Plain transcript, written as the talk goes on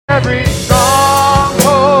every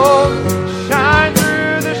stronghold, shine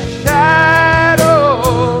through the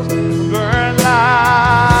shadows, burn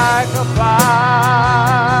like a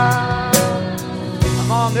fire.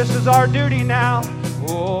 Come on, this is our duty now.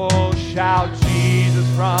 Oh, shout Jesus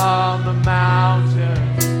from the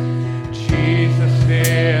mountain, Jesus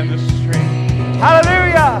in the street.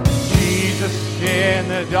 Hallelujah! Jesus in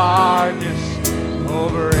the darkness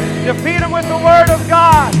over it. Defeat him with the word of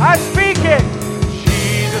God. I speak it.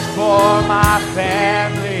 Jesus for my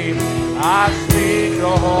family. I speak the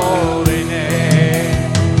holy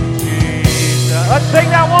name. Jesus. Let's sing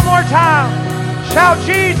that one more time. Shout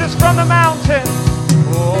Jesus from the mountain.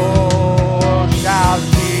 Oh, shout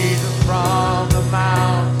Jesus from the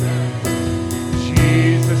mountain.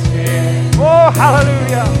 Jesus in. Oh,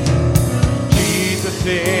 hallelujah. Jesus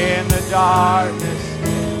in the darkness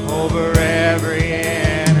over every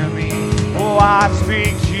enemy. Oh, I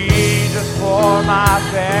speak Jesus for my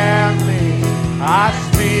family. I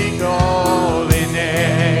speak the holy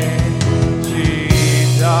name,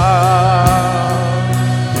 Jesus.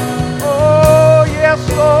 Oh, yes,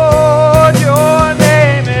 Lord, your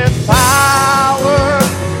name is power.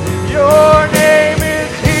 Your name is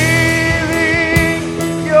healing.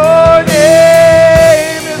 Your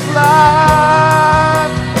name is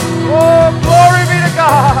life. Oh, glory be to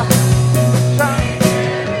God.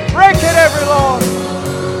 Break it, every Lord.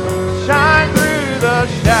 Shine through the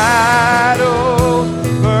shadows,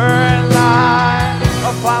 burn like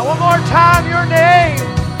a fire. One more time, your name.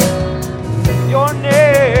 Your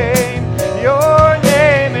name. Your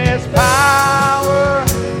name is power.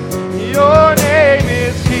 Your name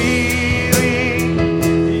is healing.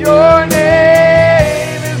 Your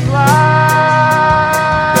name is life.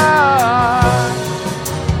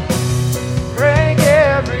 Break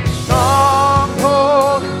every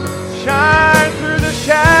stronghold. Shine through the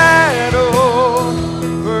shadows.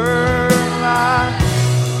 Burn light.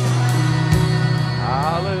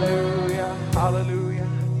 Hallelujah. Hallelujah.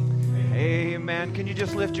 Amen. Can you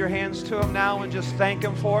just lift your hands to him now and just thank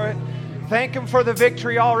him for it? Thank him for the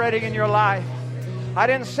victory already in your life. I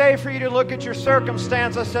didn't say for you to look at your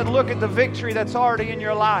circumstance. I said look at the victory that's already in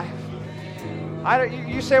your life.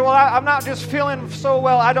 You say, well, I'm not just feeling so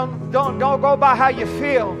well. I don't go by how you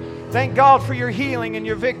feel. Thank God for your healing and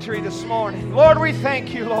your victory this morning. Lord, we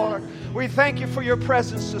thank you, Lord. We thank you for your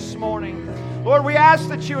presence this morning. Lord, we ask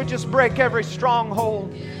that you would just break every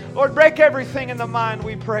stronghold. Lord, break everything in the mind,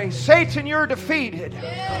 we pray. Satan, you're defeated.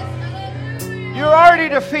 You're already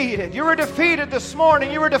defeated. You were defeated this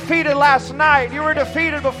morning. You were defeated last night. You were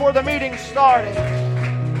defeated before the meeting started.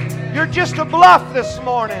 You're just a bluff this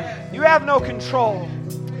morning. You have no control.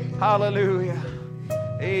 Hallelujah.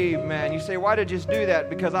 Amen. You say, why did you just do that?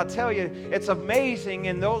 Because I tell you, it's amazing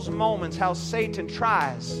in those moments how Satan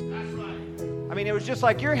tries. I mean, it was just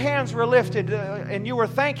like your hands were lifted and you were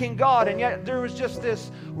thanking God, and yet there was just this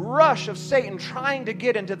rush of Satan trying to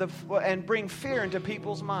get into and bring fear into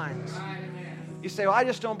people's minds. You say, well, I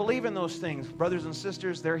just don't believe in those things. Brothers and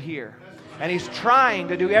sisters, they're here. And he's trying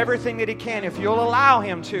to do everything that he can if you'll allow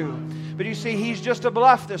him to. But you see, he's just a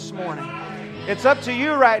bluff this morning. It's up to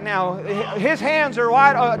you right now. His hands are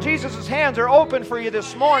wide. Jesus' hands are open for you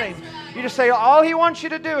this morning. You just say, all he wants you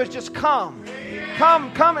to do is just come.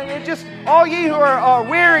 Come, and just, all ye who are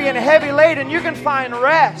weary and heavy laden, you can find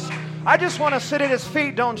rest. I just want to sit at his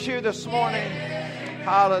feet, don't you, this morning?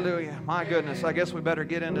 Hallelujah. My goodness, I guess we better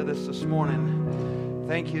get into this morning.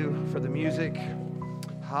 Thank you for the music.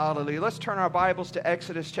 Hallelujah. Let's turn our Bibles to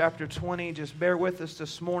Exodus chapter 20. Just bear with us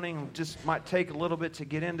this morning. Just might take a little bit to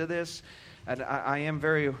get into this. And I am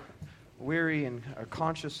very weary and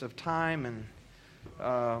conscious of time, and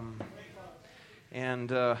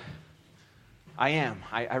I am.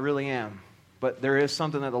 I really am. But there is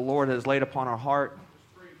something that the Lord has laid upon our heart,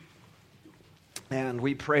 and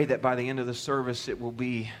we pray that by the end of the service it will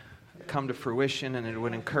come to fruition and it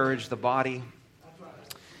would encourage the body.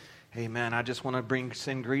 Amen. I just want to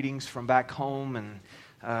send greetings from back home, and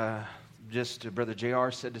Brother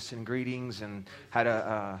JR said to send greetings, and had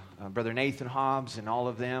Brother Nathan Hobbs and all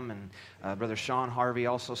of them, and Brother Sean Harvey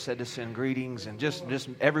also said to send greetings, and just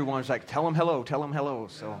everyone's like, tell him hello.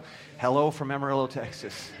 So hello from Amarillo,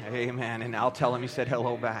 Texas. Amen. And I'll tell him he said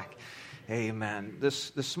hello back. Amen.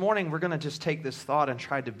 This morning we're going to just take this thought and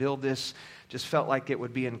try to build this. Just felt like it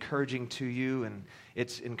would be encouraging to you, and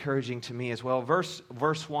it's encouraging to me as well. Verse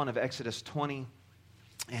 1 of Exodus 20.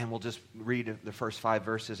 And we'll just read the first 5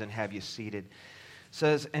 verses and have you seated. It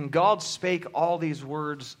says, and God spake all these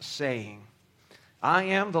words, saying, I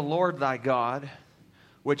am the Lord thy God,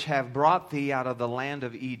 which have brought thee out of the land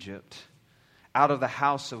of Egypt, out of the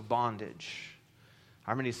house of bondage.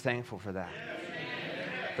 How many is thankful for that?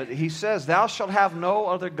 But he says, thou shalt have no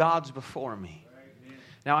other gods before me.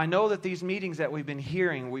 Now, I know that these meetings that we've been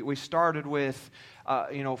hearing, we started with,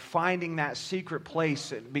 finding that secret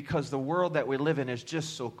place because the world that we live in is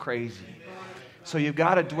just so crazy. So you've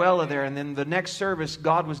got to dwell there. And then the next service,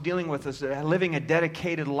 God was dealing with us, living a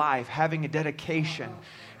dedicated life, having a dedication.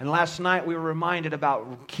 And last night we were reminded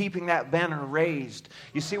about keeping that banner raised.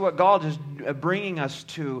 You see what God is bringing us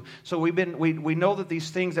to. So we know that these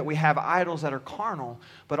things that we have idols that are carnal,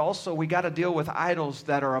 but also we got to deal with idols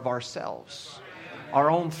that are of ourselves, our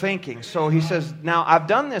own thinking. So he says, now I've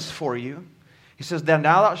done this for you. He says, then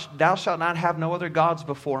thou shalt not have no other gods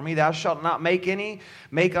before me. Thou shalt not make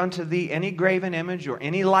unto thee any graven image or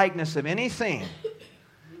any likeness of anything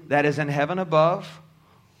that is in heaven above,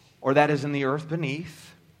 or that is in the earth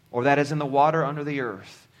beneath, or that is in the water under the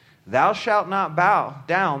earth. Thou shalt not bow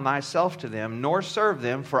down thyself to them, nor serve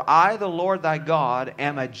them, for I, the Lord thy God,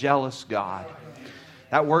 am a jealous God.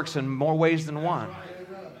 That works in more ways than one.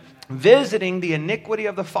 Visiting the iniquity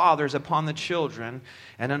of the fathers upon the children,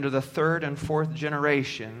 and under the third and fourth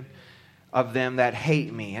generation of them that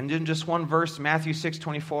hate me. And in just one verse, Matthew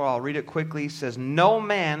 6:24, I'll read it quickly. It says, no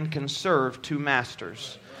man can serve two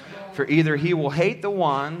masters, for either he will hate the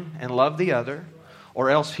one and love the other, or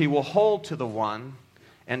else he will hold to the one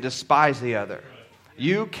and despise the other.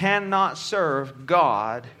 You cannot serve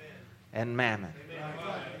God and mammon.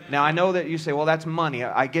 Now, I know that you say, well, that's money.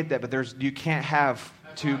 I get that, but you can't have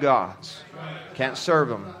two gods. Can't serve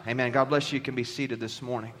them. Amen. God bless you. You can be seated this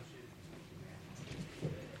morning.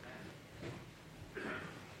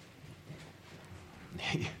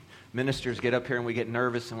 Ministers get up here and we get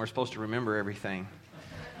nervous and we're supposed to remember everything.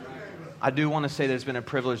 I do want to say that it's been a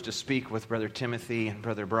privilege to speak with Brother Timothy and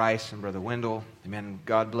Brother Bryce and Brother Wendell. Amen.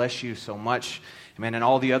 God bless you so much. Amen. And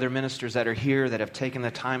all the other ministers that are here that have taken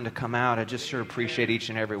the time to come out. I just sure appreciate each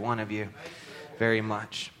and every one of you very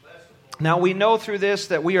much. Now, we know through this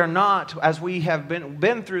that we are not, as we have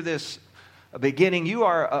been through this beginning, you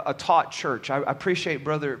are a taught church. I appreciate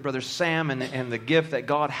Brother Sam and the gift that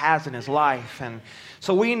God has in his life. And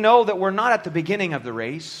so we know that we're not at the beginning of the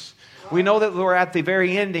race. We know that we're at the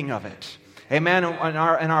very ending of it. Amen. And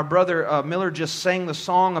our brother Miller just sang the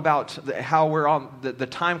song about how we're on the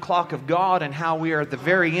time clock of God and how we are at the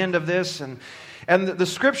very end of this. And the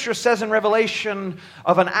scripture says in Revelation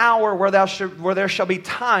of an hour where there shall be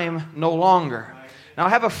time no longer. Now I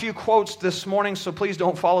have a few quotes this morning, so please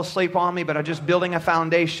don't fall asleep on me, but I'm just building a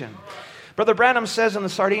foundation. Brother Branham says in the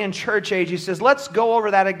Sardinian church age, he says, let's go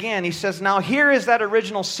over that again. He says, now here is that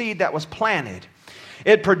original seed that was planted.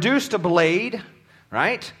 It produced a blade,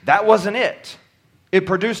 right? That wasn't it. It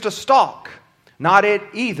produced a stalk. Not it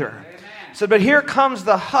either. So, but here comes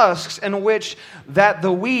the husks in which that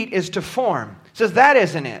the wheat is to form. It says that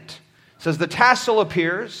isn't it. It says the tassel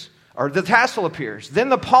appears. Then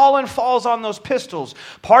the pollen falls on those pistils.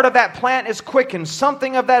 Part of that plant is quickened.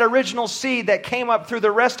 Something of that original seed that came up through the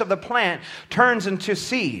rest of the plant turns into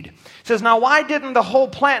seed. It says, now why didn't the whole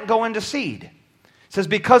plant go into seed? It says,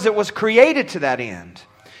 because it was created to that end.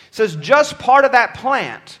 It says, just part of that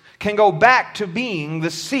plant can go back to being the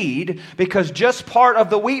seed because just part of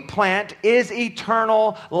the wheat plant is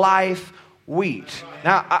eternal life wheat.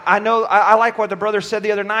 Now, I know, I like what the brother said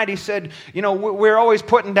the other night. He said, we're always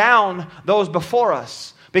putting down those before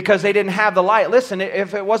us because they didn't have the light. Listen,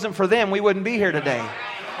 if it wasn't for them, we wouldn't be here today.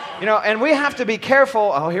 And we have to be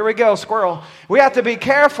careful. Oh, here we go, squirrel. We have to be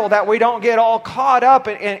careful that we don't get all caught up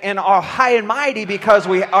in our high and mighty because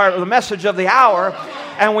we are the message of the hour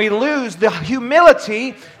and we lose the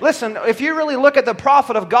humility. Listen, if you really look at the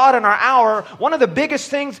prophet of God in our hour, one of the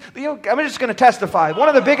biggest things, I'm just going to testify. One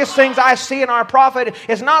of the biggest things I see in our prophet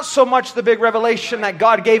is not so much the big revelation that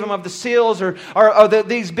God gave him of the seals or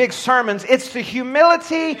these big sermons. It's the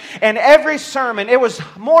humility in every sermon. It was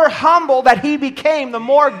more humble that he became, the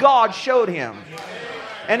more God showed him.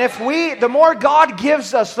 And the more God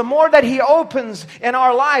gives us, the more that he opens in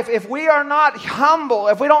our life. If we are not humble,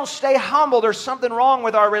 if we don't stay humble, there's something wrong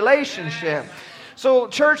with our relationship. So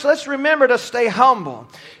church, let's remember to stay humble.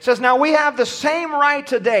 He says, now we have the same right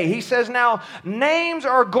today. He says, now names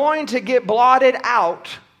are going to get blotted out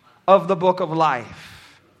of the book of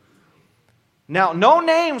life. Now, no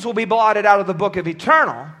names will be blotted out of the book of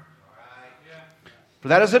eternal. But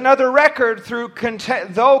that is another record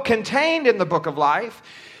though contained in the book of life.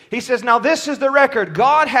 He says, now this is the record.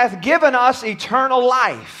 God hath given us eternal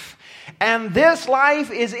life, and this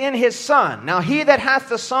life is in his Son. Now he that hath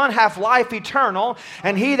the Son hath life eternal,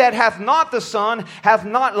 and he that hath not the Son hath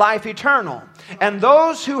not life eternal. And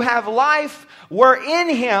those who have life were in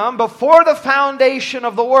Him before the foundation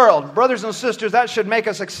of the world. Brothers and sisters, that should make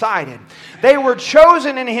us excited. They were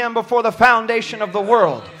chosen in Him before the foundation of the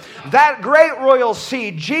world. That great royal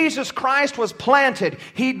seed, Jesus Christ, was planted.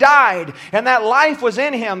 He died, and that life was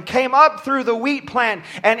in Him, came up through the wheat plant,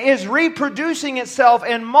 and is reproducing itself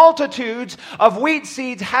in multitudes of wheat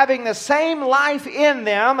seeds having the same life in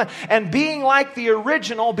them and being like the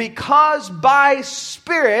original, because by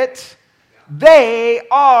Spirit they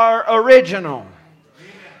are original.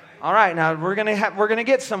 All right, now we're going to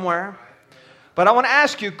get somewhere. But I want to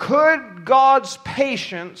ask you, could God's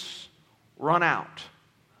patience run out?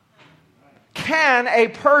 Can a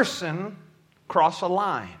person cross a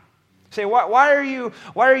line? Say, why are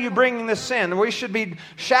you bringing this in? We should be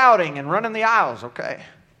shouting and running the aisles, okay?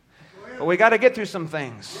 But we got to get through some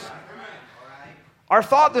things. Our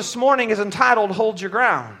thought this morning is entitled, Hold Your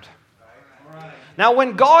Ground. Now,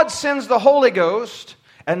 when God sends the Holy Ghost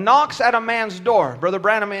and knocks at a man's door, Brother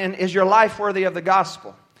Branham, is your life worthy of the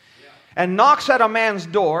gospel? And knocks at a man's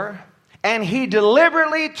door, and he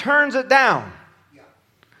deliberately turns it down.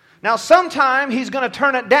 Now, sometime he's going to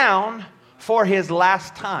turn it down for his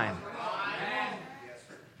last time.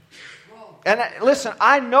 And listen,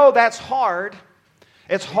 I know that's hard.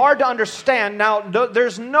 It's hard to understand. Now,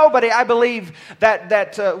 there's nobody, I believe,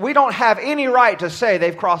 that we don't have any right to say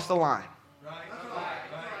they've crossed the line.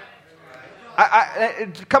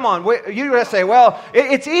 Come on, you're going to say, well,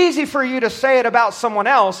 it's easy for you to say it about someone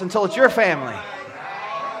else until it's your family.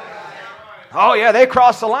 Oh, yeah, they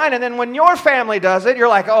crossed the line. And then when your family does it, you're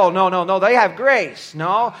like, oh, no, they have grace.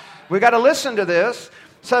 No, we got to listen to this.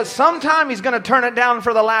 So sometime he's going to turn it down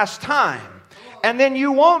for the last time. And then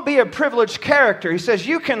you won't be a privileged character. He says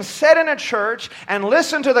you can sit in a church and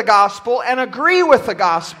listen to the gospel and agree with the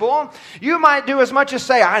gospel. You might do as much as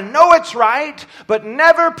say, I know it's right, but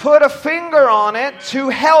never put a finger on it to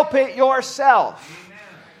help it yourself.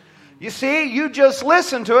 You see, you just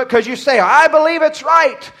listen to it because you say, I believe it's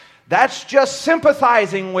right. That's just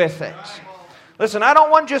sympathizing with it. Listen, I don't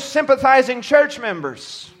want just sympathizing church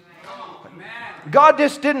members. God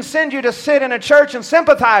just didn't send you to sit in a church and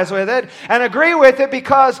sympathize with it and agree with it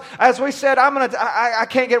because, as we said, I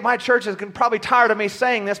can't get my church is probably tired of me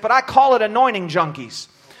saying this, but I call it anointing junkies.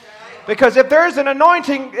 Because if there's an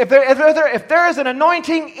anointing, if there is an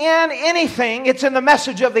anointing in anything, it's in the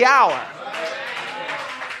message of the hour.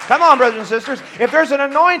 Come on, brothers and sisters. If there's an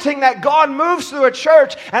anointing that God moves through a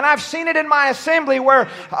church, and I've seen it in my assembly where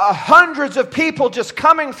hundreds of people just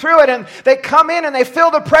coming through it, and they come in and they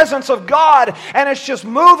feel the presence of God, and it's just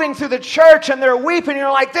moving through the church, and they're weeping, and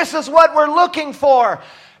you're like, this is what we're looking for. And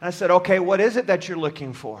I said, okay, what is it that you're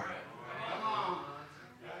looking for?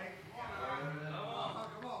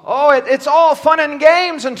 Oh, it's all fun and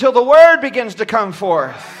games until the word begins to come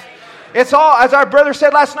forth. It's all, as our brother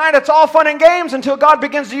said last night, it's all fun and games until God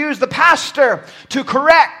begins to use the pastor to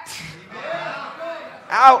correct.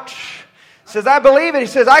 Ouch. He says, I believe it. He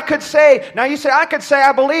says, I could say, now you say, I could say,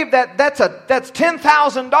 I believe that's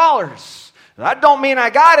 $10,000. That don't mean I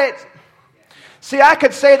got it. See, I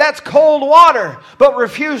could say that's cold water, but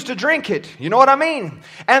refuse to drink it. You know what I mean?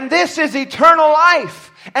 And this is eternal life.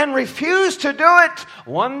 And refuse to do it,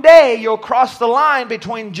 one day you'll cross the line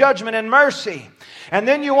between judgment and mercy. And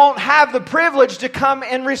then you won't have the privilege to come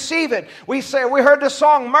and receive it. We heard the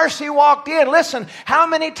song, Mercy Walked In. Listen, how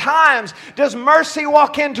many times does mercy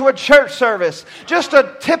walk into a church service? Just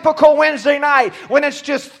a typical Wednesday night when it's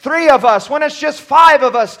just 3 of us, when it's just 5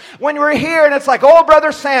 of us, when we're here and it's like, oh,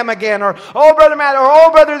 Brother Sam again, or oh, Brother Matt, or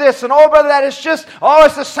oh, Brother this, and oh, Brother that. It's just, oh,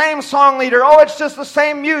 it's the same song leader. Oh, it's just the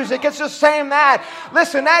same music. It's the same that.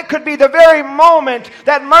 Listen, that could be the very moment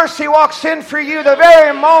that mercy walks in for you, the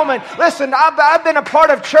very moment. Listen, I've been a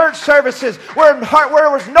part of church services where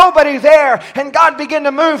there was nobody there, and God began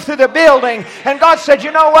to move through the building, and God said,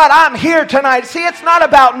 you know what, I'm here tonight. See, it's not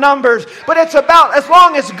about numbers, but it's about as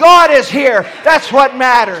long as God is here, that's what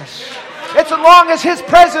matters. It's as long as His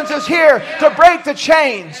presence is here to break the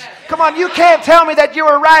chains. Come on, you can't tell me that you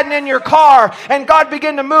were riding in your car and God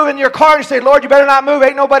began to move in your car and you say, Lord, you better not move.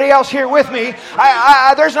 Ain't nobody else here with me.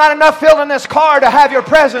 There's not enough filled in this car to have your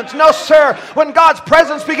presence. No, sir. When God's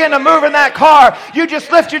presence began to move in that car, you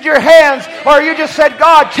just lifted your hands or you just said,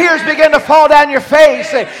 God, tears begin to fall down your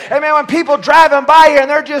face. Amen. When people driving by you and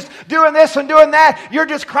they're just doing this and doing that, you're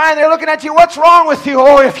just crying. They're looking at you. What's wrong with you?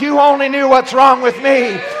 Oh, if you only knew what's wrong with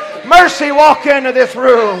me. Mercy, walk into this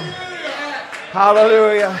room.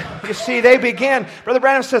 Hallelujah. You see, they begin. Brother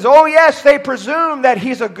Branham says, oh yes, they presume that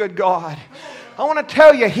He's a good God. I want to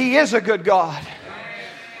tell you, He is a good God.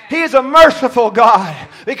 He's a merciful God,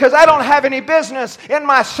 because I don't have any business in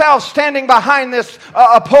myself standing behind this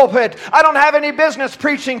pulpit. I don't have any business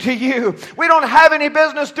preaching to you. We don't have any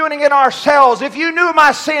business doing it ourselves. If you knew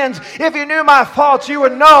my sins, if you knew my faults, you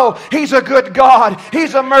would know He's a good God.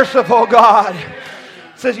 He's a merciful God.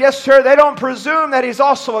 It says, yes, sir, they don't presume that He's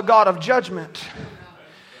also a God of judgment.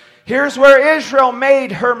 Here's where Israel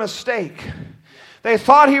made her mistake. They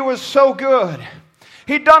thought He was so good.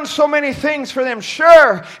 He'd done so many things for them.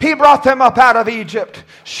 Sure, He brought them up out of Egypt.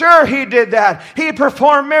 Sure, He did that. He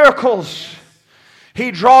performed miracles.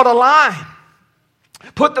 He drawed a line.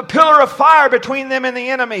 Put the pillar of fire between them and the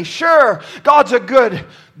enemy. Sure, God's a good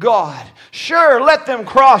God. Sure, let them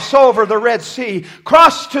cross over the Red Sea,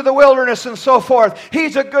 cross to the wilderness and so forth.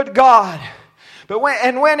 He's a good God. But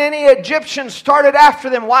when any Egyptians started after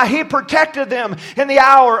them, why, He protected them in the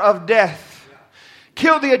hour of death.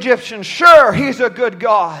 Killed the Egyptians. Sure, He's a good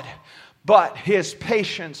God. But His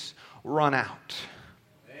patience run out.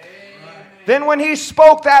 Amen. Then when He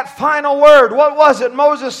spoke that final word, what was it?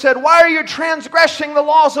 Moses said, why are you transgressing the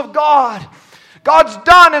laws of God? God's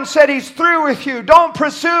done and said He's through with you. Don't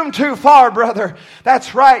presume too far, brother.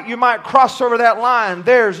 That's right. You might cross over that line.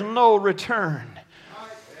 There's no return.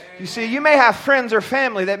 You see, you may have friends or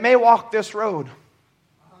family that may walk this road.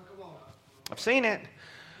 I've seen it.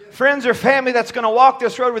 Friends or family that's going to walk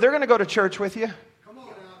this road where they're going to go to church with you. Come on,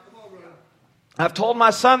 brother. I've told my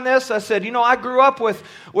son this. I said, I grew up with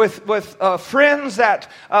friends that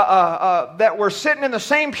were sitting in the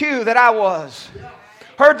same pew that I was.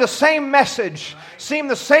 Heard the same message. Seen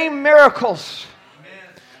the same miracles.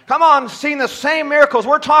 Come on, seen the same miracles.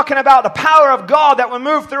 We're talking about the power of God that will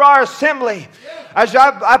move through our assembly. As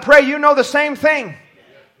I pray you know the same thing.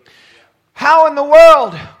 How in the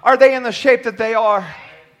world are they in the shape that they are?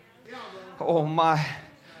 Oh my.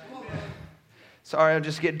 Sorry, I'm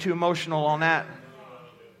just getting too emotional on that.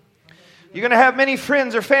 You're going to have many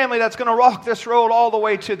friends or family that's going to walk this road all the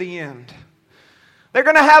way to the end. They're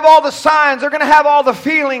going to have all the signs. They're going to have all the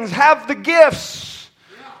feelings, have the gifts.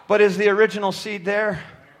 But is the original seed there?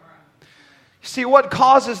 You see, what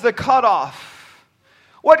causes the cutoff?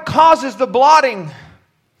 What causes the blotting?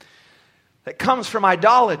 That comes from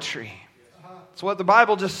idolatry. That's what the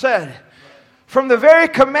Bible just said. From the very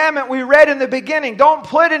commandment we read in the beginning, don't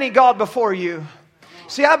put any God before you.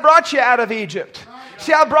 See, I brought you out of Egypt.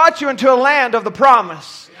 See, I brought you into a land of the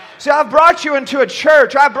promise. See, I've brought you into a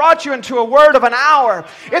church. I brought you into a word of an hour.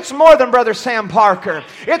 It's more than Brother Sam Parker.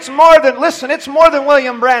 It's more than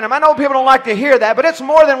William Branham. I know people don't like to hear that, but it's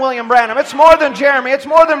more than William Branham. It's more than Jeremy. It's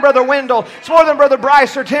more than Brother Wendell. It's more than Brother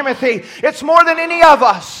Bryce or Timothy. It's more than any of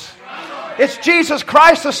us. It's Jesus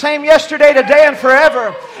Christ, the same yesterday, today, and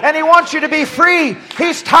forever. And He wants you to be free.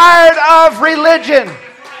 He's tired of religion.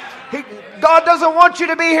 God doesn't want you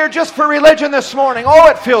to be here just for religion this morning. Oh,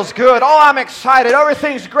 it feels good. Oh, I'm excited.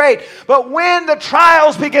 Everything's great. But when the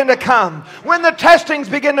trials begin to come, when the testings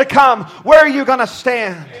begin to come, where are you going to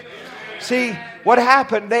stand? See, what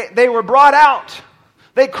happened? They were brought out.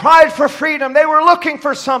 They cried for freedom. They were looking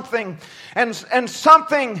for something. And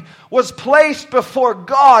something was placed before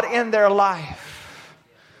God in their life.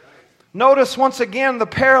 Notice once again the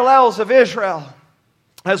parallels of Israel.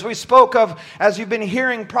 As we spoke of, as you've been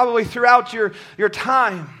hearing probably throughout your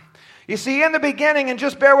time. You see, in the beginning, and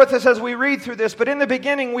just bear with us as we read through this, but in the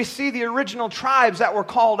beginning we see the original tribes that were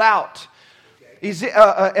called out. In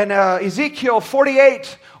Ezekiel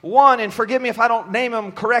 48:1, and forgive me if I don't name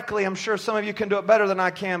them correctly. I'm sure some of you can do it better than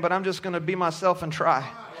I can, but I'm just going to be myself and try.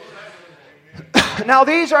 Now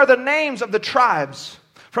these are the names of the tribes.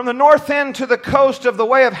 From the north end to the coast of the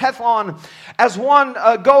way of Hethlon, as one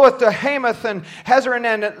goeth to Hamath and Hezron,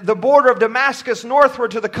 and the border of Damascus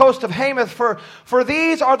northward to the coast of Hamath. For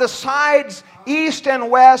these are the sides east and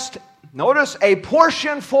west. Notice, a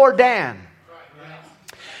portion for Dan.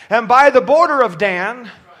 And by the border of Dan,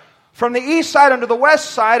 from the east side unto the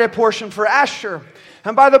west side, a portion for Asher.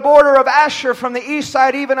 And by the border of Asher, from the east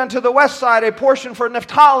side even unto the west side, a portion for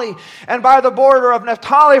Naphtali. And by the border of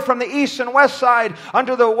Naphtali, from the east and west side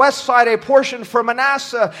unto the west side, a portion for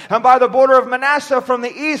Manasseh. And by the border of Manasseh, from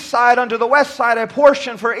the east side unto the west side, a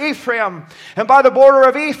portion for Ephraim. And by the border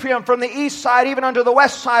of Ephraim, from the east side even unto the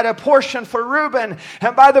west side, a portion for Reuben.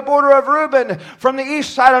 And by the border of Reuben, from the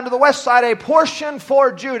east side unto the west side, a portion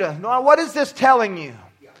for Judah. Now, what is this telling you?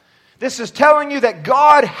 This is telling you that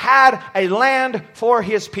God had a land for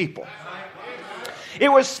His people. It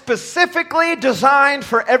was specifically designed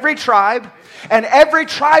for every tribe, and every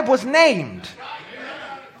tribe was named.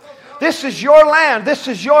 This is your land. This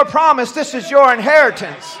is your promise. This is your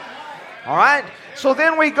inheritance. All right? So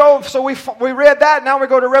then we read that. Now we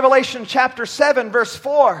go to Revelation chapter 7, verse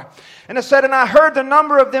 4. And it said, and I heard the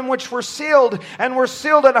number of them which were sealed, and were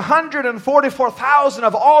sealed at 144,000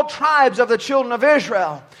 of all tribes of the children of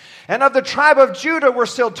Israel. And of the tribe of Judah were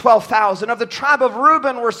sealed 12,000. Of the tribe of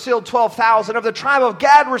Reuben were sealed 12,000. Of the tribe of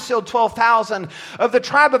Gad were sealed 12,000. Of the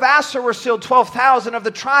tribe of Asher were sealed 12,000. Of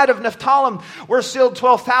the tribe of Naphtali were sealed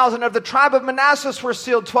 12,000. Of the tribe of Manasseh were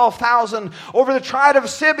sealed 12,000. Over the tribe of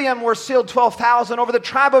Simeon were sealed 12,000. Over the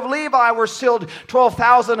tribe of Levi were sealed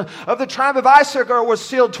 12,000. Of the tribe of Issachar was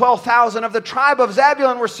sealed 12,000. Of the tribe of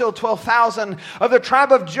Zebulun were sealed 12,000. Of the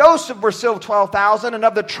tribe of Joseph were sealed 12,000. And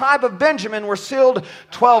of the tribe of Benjamin were sealed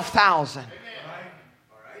 12,000.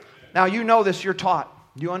 Now you know this, you're taught.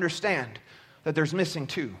 You understand that there's missing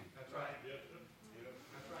two.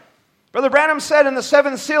 Brother Branham said in the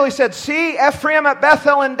seventh seal, he said, see, Ephraim at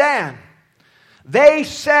Bethel and Dan, they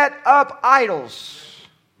set up idols.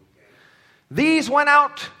 These went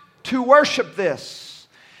out to worship this.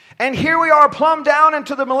 And here we are plumb down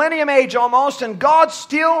into the millennium age almost, and God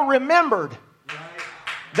still remembered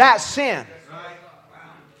that sin.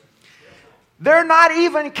 They're not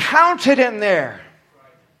even counted in there.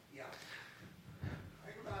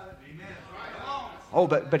 Oh,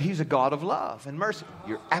 but He's a God of love and mercy.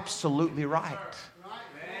 You're absolutely right.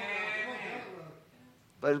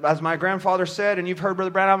 But as my grandfather said, and you've heard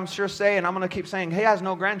Brother Branham, I'm sure say, and I'm going to keep saying, he has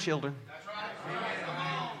no grandchildren.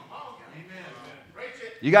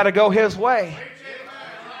 You got to go His way.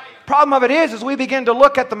 Problem of it is we begin to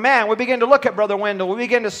look at the man. We begin to look at Brother Wendell. We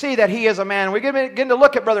begin to see that he is a man. We begin to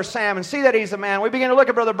look at Brother Sam and see that he's a man. We begin to look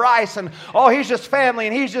at Brother Bryce and, oh, he's just family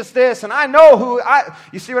and he's just this. And I know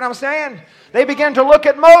you see what I'm saying? They begin to look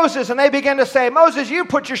at Moses and they begin to say, Moses, you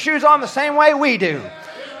put your shoes on the same way we do.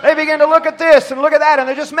 They begin to look at this and look at that and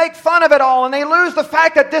they just make fun of it all. And they lose the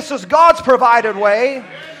fact that this is God's provided way.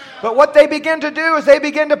 But what they begin to do is they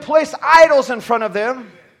begin to place idols in front of them.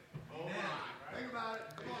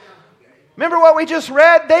 Remember what we just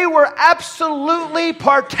read? They were absolutely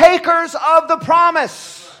partakers of the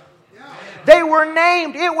promise. They were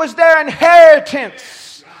named. It was their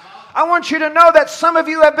inheritance. I want you to know that some of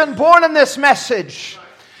you have been born in this message.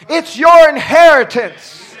 It's your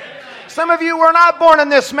inheritance. Some of you were not born in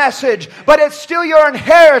this message, but it's still your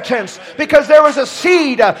inheritance because there was a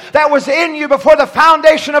seed that was in you before the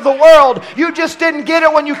foundation of the world. You just didn't get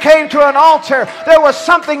it when you came to an altar. There was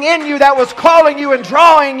something in you that was calling you and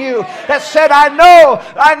drawing you that said, I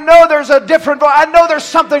know there's a different, I know there's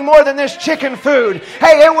something more than this chicken food.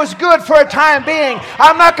 Hey, it was good for a time being.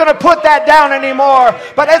 I'm not going to put that down anymore,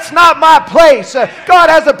 but it's not my place. God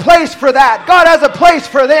has a place for that. God has a place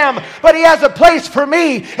for them, but He has a place for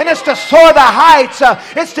me, and it's to soar the heights.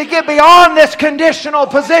 It's to get beyond this conditional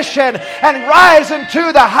position and rise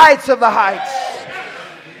into the heights of the heights.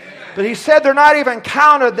 But He said they're not even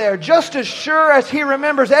counted there. Just as sure as He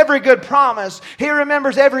remembers every good promise, He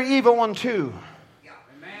remembers every evil one too.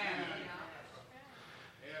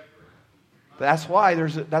 That's why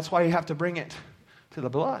you have to bring it to the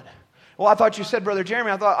blood. Well, I thought you said, Brother Jeremy,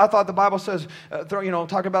 I thought the Bible says,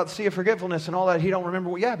 talk about the sea of forgetfulness and all that. He don't remember.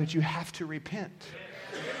 Well, yeah, but you have to repent.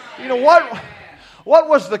 You know what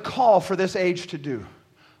was the call for this age to do?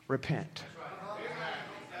 Repent.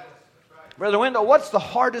 Brother Wendell, what's the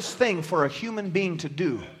hardest thing for a human being to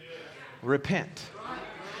do? Repent.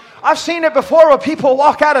 I've seen it before where people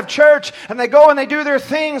walk out of church and they go and they do their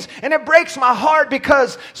things, and it breaks my heart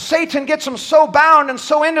because Satan gets them so bound and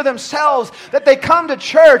so into themselves that they come to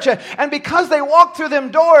church, and because they walk through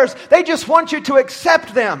them doors, they just want you to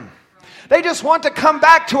accept them. They just want to come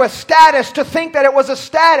back to a status, to think that it was a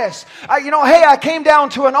status. Hey, I came down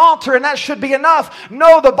to an altar and that should be enough.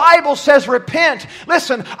 No, the Bible says repent.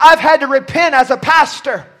 Listen, I've had to repent as a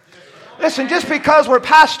pastor. Listen, just because we're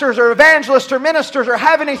pastors or evangelists or ministers or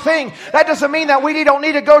have anything, that doesn't mean that we don't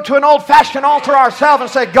need to go to an old-fashioned altar ourselves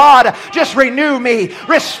and say, God, just renew me,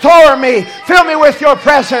 restore me, fill me with your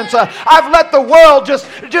presence. I've let the world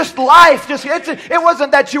it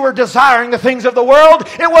wasn't that you were desiring the things of the world.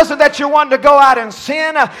 It wasn't that you wanted to go out and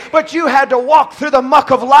sin, but you had to walk through the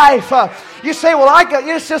muck of life. You say, well,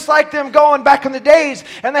 it's just like them going back in the days,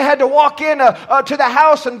 and they had to walk in to the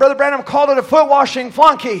house, and Brother Branham called it a foot washing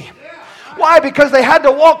flunky. Why? Because they had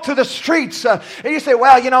to walk through the streets. And you say,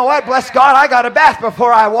 well, you know what? Bless God, I got a bath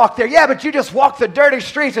before I walk there. Yeah, but you just walk the dirty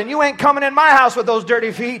streets and you ain't coming in my house with those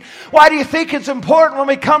dirty feet. Why do you think it's important when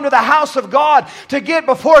we come to the house of God to get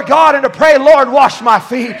before God and to pray, Lord, wash my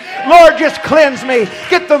feet. Lord, just cleanse me.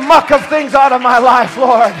 Get the muck of things out of my life,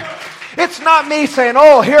 Lord. It's not me saying,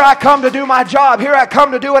 oh, here I come to do my job. Here I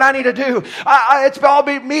come to do what I need to do. It's all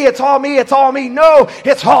me. It's all me. It's all me. No,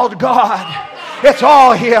 it's all God. It's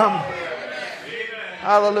all Him.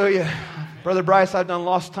 Hallelujah. Brother Bryce, I've done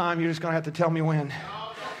lost time. You're just going to have to tell me when.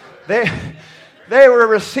 They were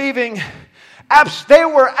receiving, they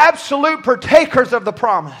were absolute partakers of the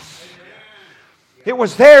promise. It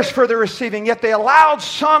was theirs for the receiving, yet they allowed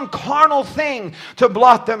some carnal thing to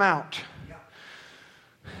blot them out.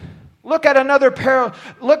 Look at another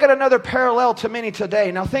parallel to many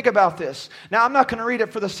today. Now think about this. Now I'm not going to read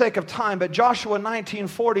it for the sake of time, but Joshua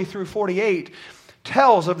 19:40 through 48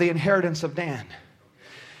 tells of the inheritance of Dan.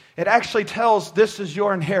 It actually tells this is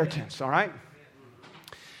your inheritance, all right?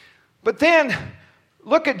 But then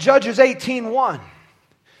look at Judges 18:1.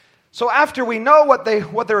 So after we know what they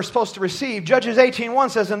were supposed to receive, Judges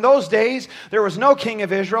 18:1 says, in those days there was no king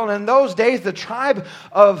of Israel, and in those days the tribe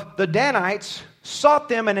of the Danites sought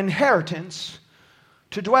them an inheritance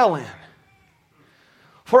to dwell in.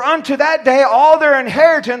 For unto that day all their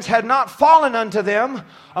inheritance had not fallen unto them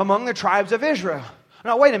among the tribes of Israel.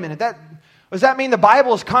 Now wait a minute, does that mean the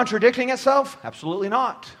Bible is contradicting itself? Absolutely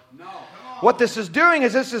not. No. What this is doing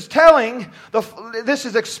is this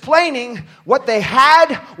is explaining what they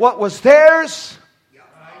had, what was theirs,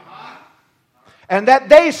 and that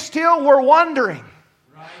they still were wandering,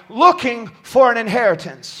 looking for an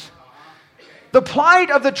inheritance. The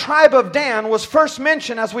plight of the tribe of Dan was first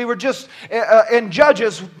mentioned as we were just in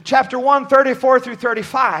Judges chapter 1, 34 through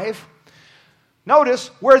 35. Notice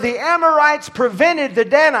where the Amorites prevented the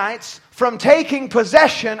Danites from taking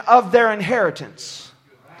possession of their inheritance.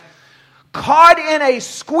 Caught in a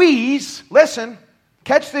squeeze, listen,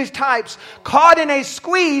 catch these types, caught in a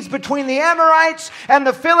squeeze between the Amorites and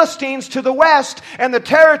the Philistines to the west and the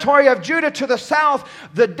territory of Judah to the south,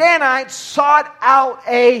 the Danites sought out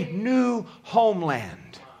a new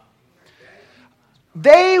homeland.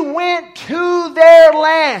 They went to their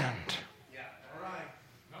land.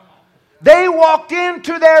 They walked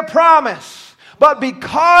into their promise, but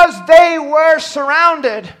because they were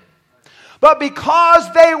surrounded, but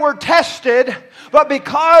because they were tested, but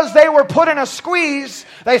because they were put in a squeeze,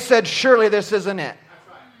 they said, surely this isn't it.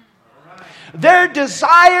 Their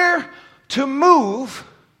desire to move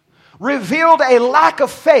revealed a lack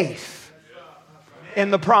of faith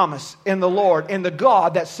in the promise, in the Lord, in the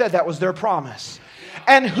God that said that was their promise.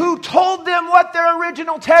 And who told them what their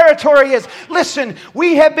original territory is? Listen,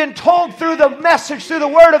 we have been told through the message, through the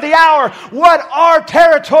word of the hour, what our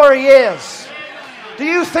territory is. Do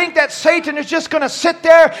you think that Satan is just going to sit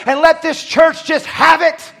there and let this church just have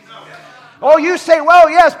it? Oh, you say, well,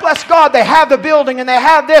 yes, bless God, they have the building and they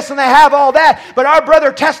have this and they have all that. But our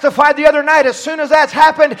brother testified the other night, as soon as that's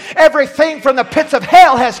happened, everything from the pits of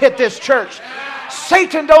hell has hit this church.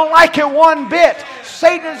 Satan don't like it one bit.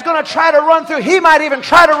 Satan is going to try to run through. He might even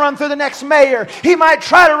try to run through the next mayor. He might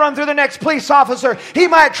try to run through the next police officer. He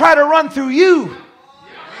might try to run through you.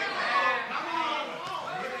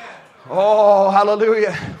 Oh,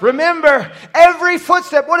 hallelujah. Remember, every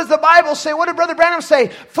footstep, what does the Bible say? What did Brother Branham say?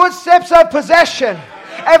 Footsteps of possession.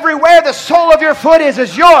 Everywhere the sole of your foot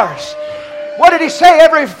is yours. What did he say?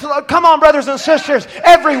 Come on, brothers and sisters.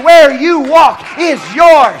 Everywhere you walk is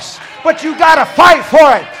yours. But you got to fight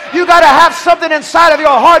for it. You got to have something inside of your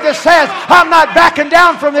heart that says, I'm not backing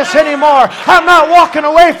down from this anymore. I'm not walking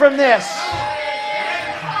away from this.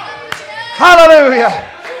 Hallelujah.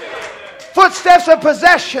 Footsteps of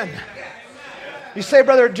possession. You say,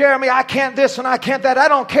 Brother Jeremy, I can't this and I can't that. I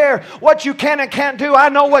don't care what you can and can't do. I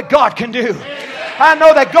know what God can do. I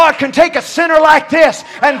know that God can take a sinner like this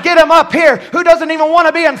and get him up here who doesn't even want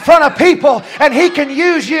to be in front of people. And he can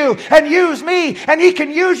use you and use me. And he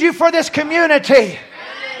can use you for this community.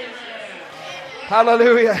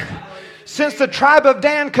 Hallelujah. Since the tribe of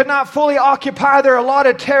Dan could not fully occupy their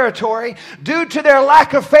allotted territory due to their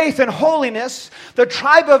lack of faith and holiness, the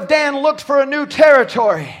tribe of Dan looked for a new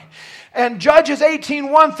territory. And Judges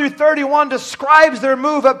 18:1 through 31 describes their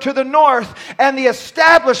move up to the north and the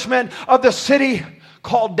establishment of the city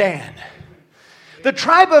called Dan. The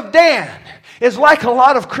tribe of Dan is like a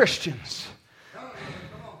lot of Christians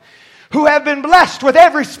who have been blessed with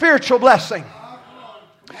every spiritual blessing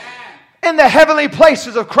in the heavenly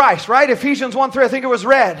places of Christ, right? Ephesians 1:3, I think it was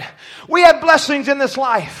read. We have blessings in this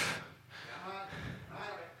life.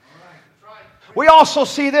 We also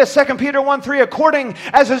see this, 2 Peter 1:3, according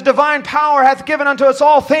as his divine power hath given unto us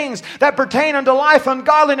all things that pertain unto life and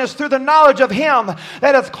godliness through the knowledge of him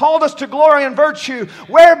that hath called us to glory and virtue,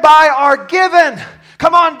 whereby are given.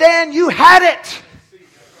 Come on, Dan, you had it.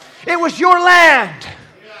 It was your land.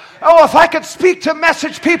 Oh, if I could speak to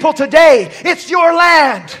message people today, it's your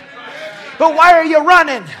land. But why are you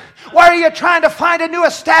running? Why are you trying to find a new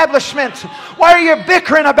establishment? Why are you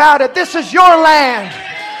bickering about it? This is your land.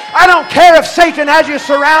 I don't care if Satan has you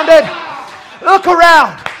surrounded. Look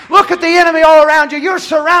around. Look at the enemy all around you. You're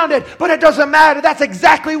surrounded, but it doesn't matter. That's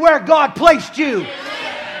exactly where God placed you.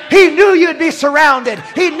 He knew you'd be surrounded.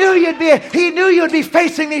 He knew you'd be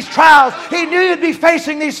facing these trials. He knew you'd be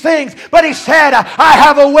facing these things. But He said, I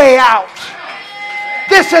have a way out.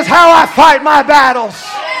 This is how I fight my battles.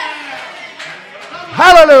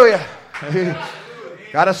 Hallelujah.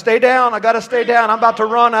 Gotta stay down. I gotta stay down. I'm about to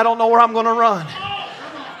run. I don't know where I'm going to run.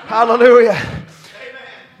 Hallelujah.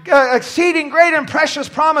 Exceeding great and precious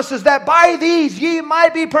promises, that by these ye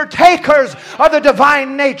might be partakers of the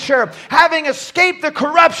divine nature, having escaped the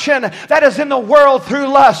corruption that is in the world through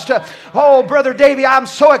lust. Oh, Brother Davey, I'm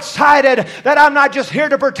so excited that I'm not just here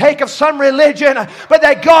to partake of some religion, but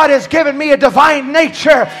that God has given me a divine nature,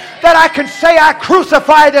 that I can say I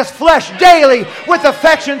crucify this flesh daily with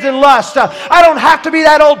affections and lust. I don't have to be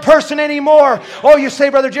that old person anymore. Oh, you say,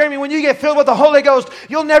 Brother Jeremy, when you get filled with the Holy Ghost,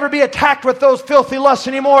 you'll never be attacked with those filthy lusts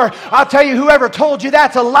anymore. I'll tell you, whoever told you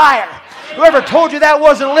that's a liar. Whoever told you that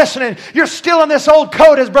wasn't listening. You're still in this old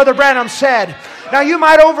coat, as Brother Branham said. Now, you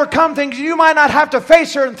might overcome things. You might not have to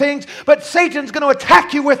face certain things, but Satan's going to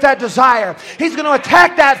attack you with that desire. He's going to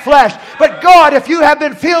attack that flesh. But God, if you have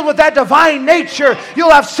been filled with that divine nature, you'll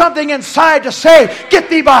have something inside to say, get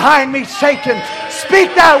thee behind me, Satan.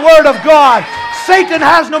 Speak that word of God. Satan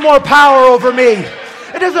has no more power over me.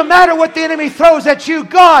 It doesn't matter what the enemy throws at you.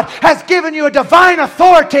 God has given you a divine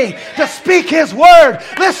authority to speak His word.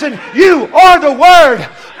 Listen, you are the word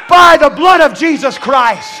by the blood of Jesus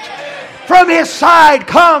Christ. From His side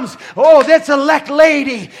comes, this elect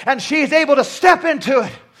lady, and she is able to step into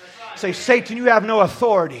it. Say, Satan, you have no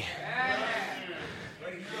authority.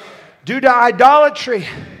 Due to idolatry,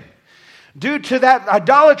 due to that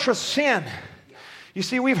idolatrous sin. You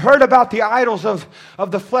see, we've heard about the idols of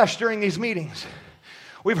the flesh during these meetings.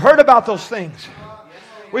 We've heard about those things.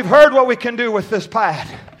 We've heard what we can do with this pad.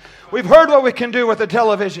 We've heard what we can do with the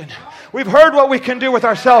television. We've heard what we can do with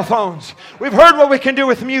our cell phones. We've heard what we can do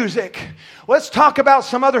with music. Let's talk about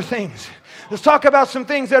some other things. Let's talk about some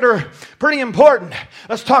things that are pretty important.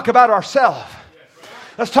 Let's talk about ourselves.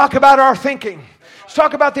 Let's talk about our thinking. Let's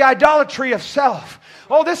talk about the idolatry of self.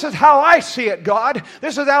 Oh, this is how I see it, God.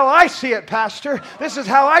 This is how I see it, Pastor. This is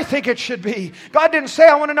how I think it should be. God didn't say,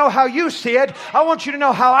 I want to know how you see it. I want you to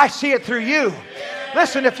know how I see it through you.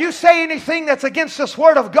 Listen, if you say anything that's against this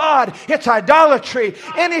word of God, it's idolatry.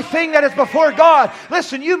 Anything that is before God.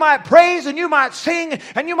 Listen, you might praise and you might sing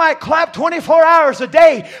and you might clap 24 hours a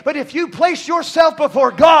day. But if you place yourself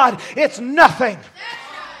before God, it's nothing.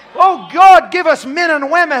 Oh, God, give us men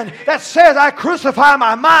and women that says, I crucify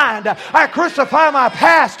my mind. I crucify my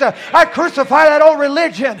past. I crucify that old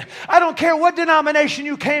religion. I don't care what denomination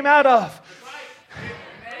you came out of.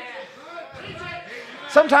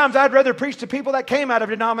 Sometimes I'd rather preach to people that came out of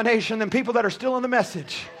denomination than people that are still in the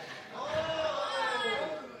message.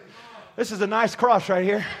 This is a nice cross right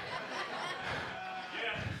here.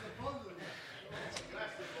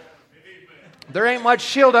 There ain't much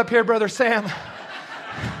shield up here, Brother Sam.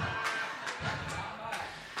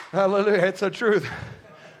 Hallelujah, it's the truth.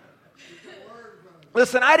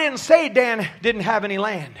 Listen, I didn't say Dan didn't have any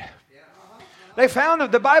land. They found,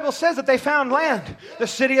 the Bible says that they found land, the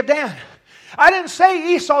city of Dan. I didn't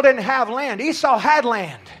say Esau didn't have land. Esau had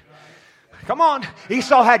land. Come on.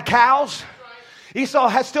 Esau had cows. Esau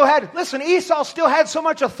still had so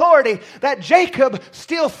much authority that Jacob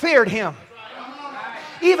still feared him.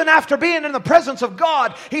 Even after being in the presence of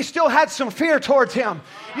God, he still had some fear towards him.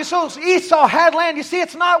 Esau had land. You see,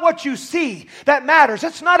 it's not what you see that matters.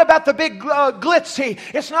 It's not about the big glitzy.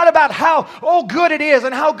 It's not about how good it is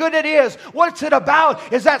and how good it is. What's it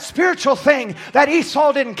about is that spiritual thing that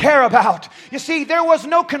Esau didn't care about. You see, there was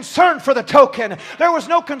no concern for the token. There was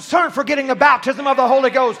no concern for getting the baptism of the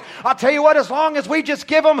Holy Ghost. I'll tell you what, as long as we just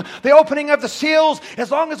give them the opening of the seals,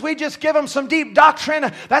 as long as we just give them some deep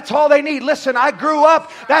doctrine, that's all they need. Listen, I grew up,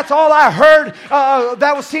 that's all I heard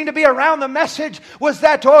that seemed to be around the message was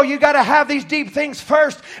that, you got to have these deep things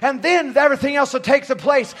first, and then everything else will take the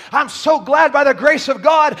place. I'm so glad by the grace of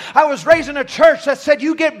God, I was raised in a church that said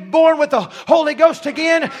you get born with the Holy Ghost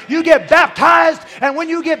again, you get baptized, and when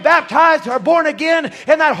you get baptized or born again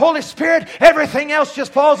in that Holy Spirit, everything else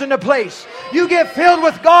just falls into place. You get filled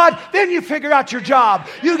with God, then you figure out your job.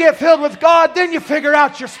 You get filled with God, then you figure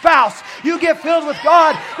out your spouse. You get filled with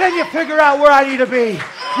God, then you figure out where I need to be.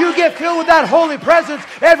 You get filled with that holy presence,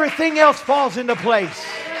 everything else falls into place.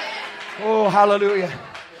 Oh, hallelujah.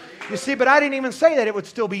 You see, but I didn't even say that it would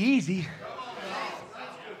still be easy.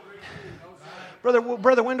 Brother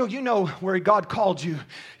Wendell, you know where God called you.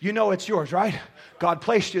 You know it's yours, right? God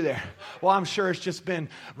placed you there. Well, I'm sure it's just been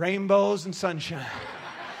rainbows and sunshine.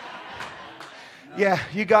 Yeah,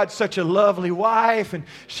 you got such a lovely wife, and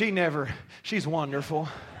she's wonderful.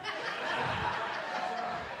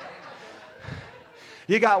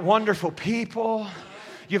 You got wonderful people.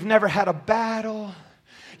 You've never had a battle.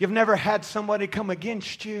 You've never had somebody come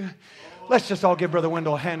against you. Let's just all give Brother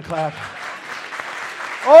Wendell a hand clap.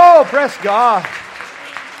 Oh, bless God.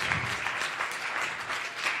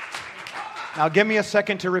 Now give me a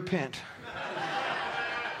second to repent.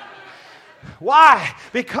 Why?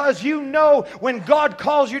 Because you know when God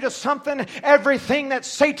calls you to something, everything that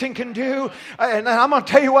Satan can do, and I'm going to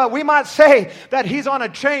tell you what, we might say that he's on a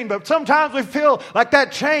chain, but sometimes we feel like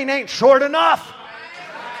that chain ain't short enough.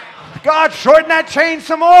 God, shorten that chain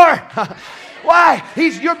some more. Why?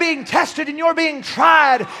 You're being tested and you're being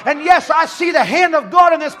tried. And yes, I see the hand of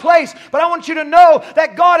God in this place, but I want you to know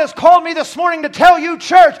that God has called me this morning to tell you,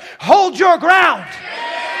 church, hold your ground.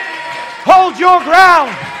 Hold your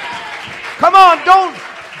ground. Come on,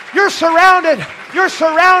 you're surrounded,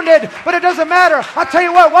 but it doesn't matter. I'll tell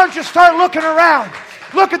you what, why don't you start looking around?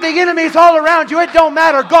 Look at the enemies all around you. It don't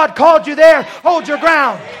matter. God called you there. Hold your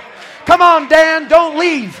ground. Come on, Dan, don't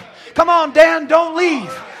leave. Come on, Dan, don't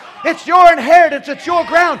leave. It's your inheritance. It's your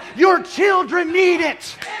ground. Your children need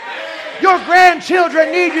it. Your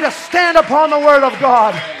grandchildren need you to stand upon the Word of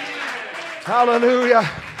God. Hallelujah.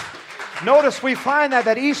 Notice we find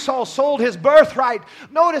that Esau sold his birthright.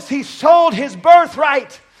 Notice he sold his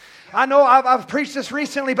birthright. I know I've preached this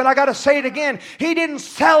recently, but I got to say it again. He didn't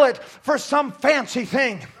sell it for some fancy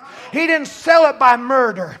thing. He didn't sell it by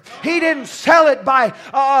murder. He didn't sell it by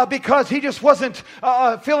because he just wasn't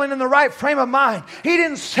feeling in the right frame of mind. He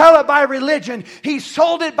didn't sell it by religion. He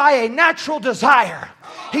sold it by a natural desire.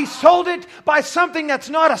 He sold it by something that's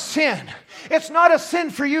not a sin. It's not a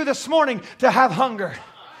sin for you this morning to have hunger.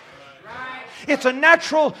 It's a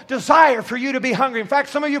natural desire for you to be hungry. In fact,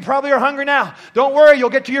 some of you probably are hungry now. Don't worry,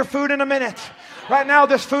 you'll get to your food in a minute. Right now,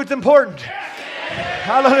 this food's important.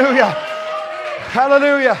 Hallelujah.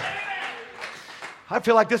 Hallelujah. I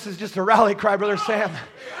feel like this is just a rally cry, Brother Sam.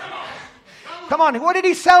 Come on, what did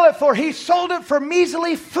he sell it for? He sold it for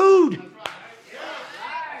measly food.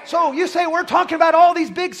 So you say, we're talking about all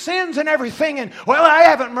these big sins and everything, and well, I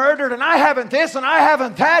haven't murdered, and I haven't this, and I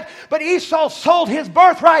haven't that, but Esau sold his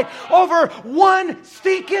birthright over one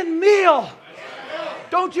stinking meal.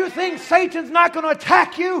 Don't you think Satan's not going to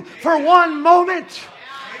attack you for one moment?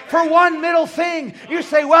 For one little thing? You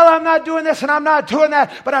say, well, I'm not doing this and I'm not doing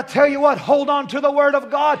that. But I tell you what, hold on to the Word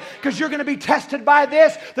of God, because you're going to be tested by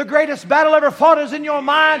this. The greatest battle ever fought is in your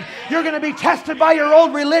mind. You're going to be tested by your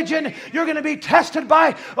old religion. You're going to be tested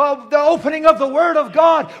by the opening of the Word of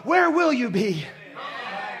God. Where will you be?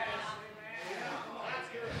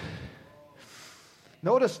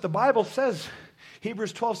 Notice the Bible says,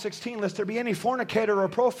 Hebrews 12:16, lest there be any fornicator or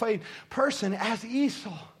profane person as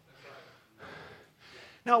Esau.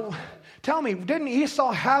 Now, tell me, didn't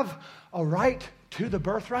Esau have a right to the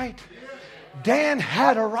birthright? Dan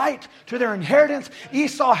had a right to their inheritance.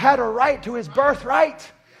 Esau had a right to his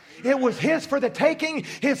birthright. It was his for the taking.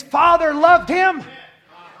 His father loved him.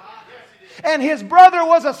 And his brother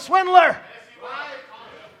was a swindler.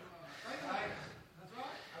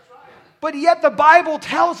 But yet the Bible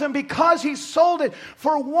tells him because he sold it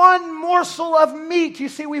for one morsel of meat. You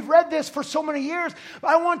see, we've read this for so many years.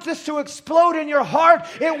 But I want this to explode in your heart.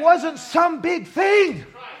 It wasn't some big thing.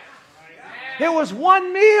 It was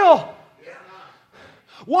one meal.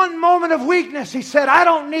 One moment of weakness. He said, I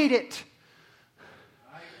don't need it.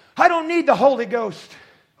 I don't need the Holy Ghost.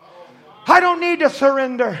 I don't need to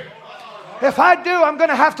surrender. If I do, I'm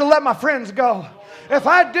going to have to let my friends go. If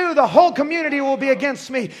I do, the whole community will be against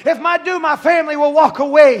me. If I do, my family will walk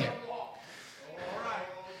away.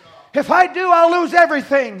 If I do, I'll lose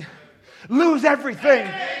everything. Lose everything.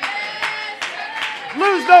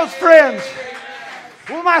 Lose those friends.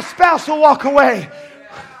 Well, my spouse will walk away.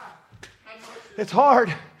 It's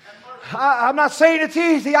hard. I'm not saying it's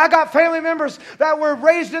easy. I got family members that were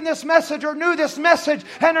raised in this message or knew this message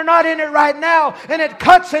and are not in it right now. And it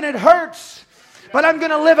cuts and it hurts. But I'm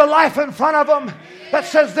going to live a life in front of them that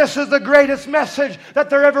says this is the greatest message that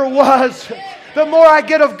there ever was. The more I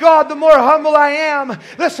get of God, the more humble I am.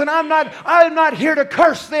 Listen, I'm not here to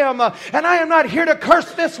curse them. And I am not here to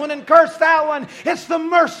curse this one and curse that one. It's the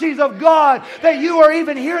mercies of God that you are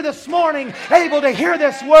even here this morning, able to hear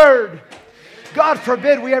this word. God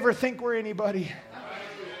forbid we ever think we're anybody.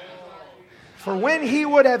 For when he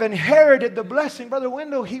would have inherited the blessing, Brother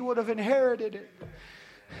Wendell, he would have inherited it.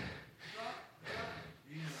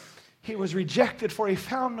 He was rejected, for he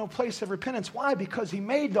found no place of repentance. Why? Because he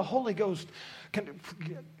made the Holy Ghost. Can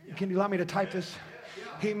you allow me to type this?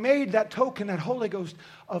 He made that token, that Holy Ghost,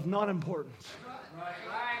 of non-importance.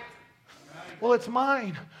 Well, it's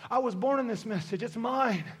mine. I was born in this message. It's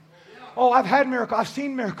mine. Oh, I've had miracles. I've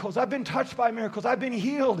seen miracles. I've been touched by miracles. I've been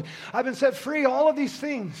healed. I've been set free. All of these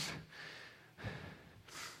things.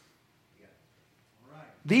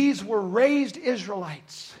 These were raised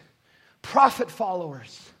Israelites, prophet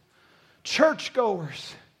followers,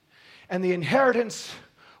 churchgoers, and the inheritance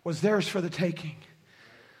was theirs for the taking.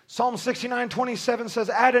 Psalm 69:27 says,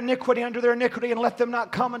 add iniquity unto their iniquity, and let them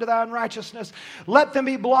not come into thy unrighteousness. Let them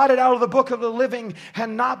be blotted out of the book of the living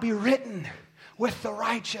and not be written with the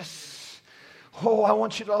righteous. Oh, I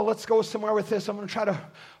want you to, let's go somewhere with this. I'm going to try to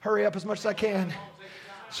hurry up as much as I can.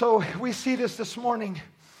 So we see this morning.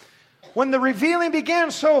 When the revealing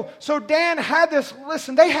began, so Dan had this,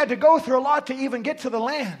 listen, they had to go through a lot to even get to the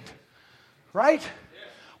land. Right?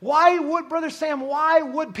 Why would, Brother Sam, why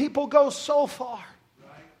would people go so far?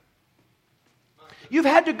 You've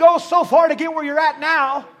had to go so far to get where you're at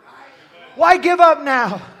now. Why give up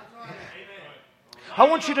now? I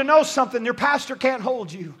want you to know something. Your pastor can't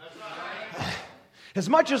hold you. As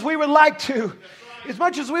much as we would like to, as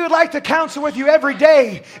much as we would like to counsel with you every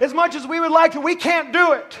day, as much as we would like to, we can't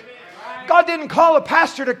do it. God didn't call a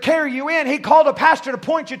pastor to carry you in. He called a pastor to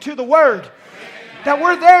point you to the Word. That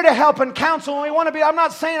we're there to help and counsel, and we want to be. I'm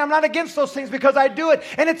not saying I'm not against those things, because I do it,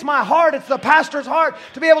 and it's my heart, it's the pastor's heart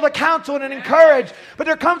to be able to counsel and encourage. But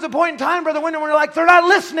there comes a point in time, Brother Wyndham, where you're like, they're not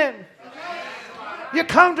listening. You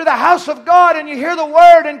come to the house of God and you hear the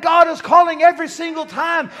Word, and God is calling every single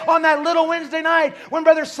time on that little Wednesday night when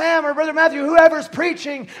Brother Sam or Brother Matthew, whoever's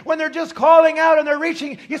preaching, when they're just calling out and they're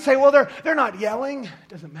reaching, you say, well, they're not yelling. It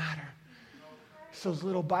doesn't matter. It's those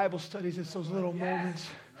little Bible studies, it's those little moments,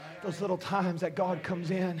 those little times that God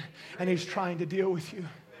comes in and He's trying to deal with you.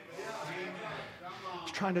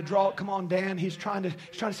 He's trying to draw, come on, Dan. He's trying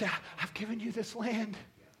to say, I've given you this land.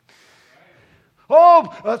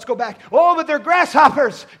 Oh, let's go back. Oh, but they're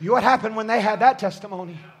grasshoppers. What happened when they had that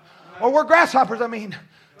testimony? Or we're grasshoppers, I mean.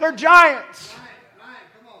 They're giants.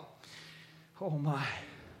 Oh my.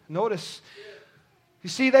 Notice, you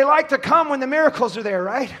see, they like to come when the miracles are there,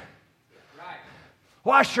 right?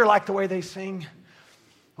 Well, I sure like the way they sing.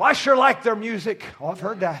 Well, I sure like their music. Oh, I've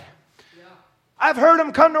heard that. I've heard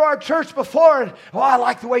them come to our church before. And, oh, I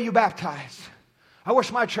like the way you baptize. I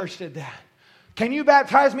wish my church did that. Can you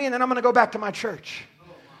baptize me, and then I'm going to go back to my church?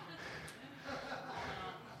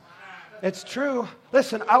 It's true.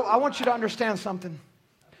 Listen, I want you to understand something.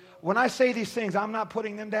 When I say these things, I'm not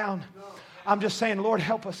putting them down. I'm just saying, Lord,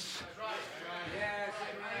 help us.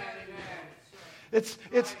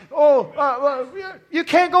 You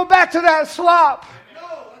can't go back to that slop.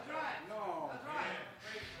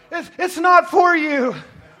 It's not for you.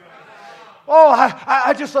 Oh,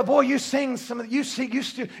 I just love, boy, you sing some of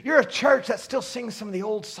the, you're a church that still sings some of the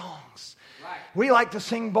old songs. Right. We like to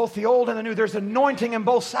sing both the old and the new. There's anointing in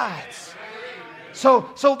both sides. So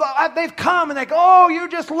they've come and they go, oh, you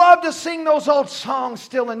just love to sing those old songs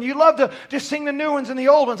still, and you love to just sing the new ones and the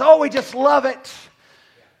old ones. Oh, we just love it.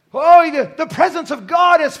 Oh, the presence of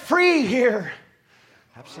God is free here.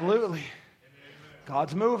 Absolutely.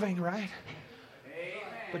 God's moving, right?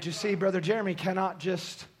 But you see, Brother Jeremy cannot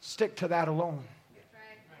just stick to that alone.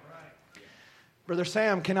 Brother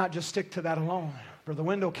Sam cannot just stick to that alone. Brother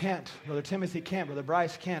Wendell can't. Brother Timothy can't. Brother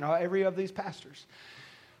Bryce can't. Every of these pastors.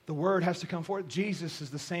 The Word has to come forth. Jesus is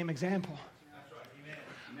the same example.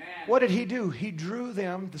 What did He do? He drew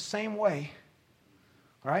them the same way.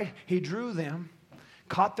 Right? He drew them,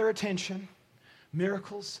 caught their attention,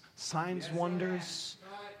 miracles, signs, wonders,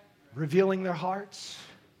 revealing their hearts.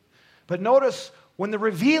 But notice, when the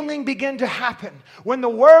revealing began to happen, when the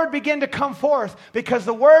Word began to come forth, because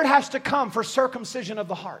the Word has to come for circumcision of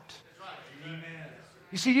the heart.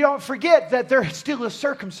 You see, you don't forget that there still is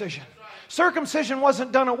circumcision. Circumcision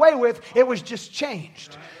wasn't done away with, it was just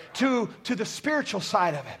changed to the spiritual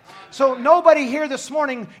side of it. So nobody here this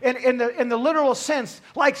morning, in the literal sense,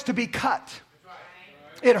 likes to be cut.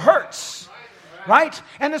 It hurts. Right?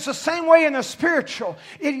 And it's the same way in the spiritual.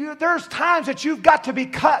 There's times that you've got to be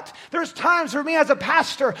cut. There's times for me as a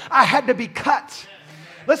pastor, I had to be cut.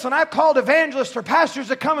 Listen, I've called evangelists or pastors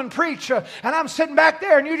to come and preach, and I'm sitting back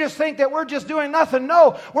there, and you just think that we're just doing nothing.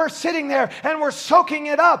 No, we're sitting there, and we're soaking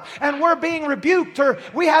it up, and we're being rebuked, or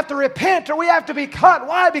we have to repent, or we have to be cut.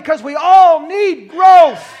 Why? Because we all need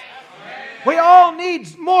growth. We all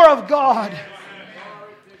need more of God.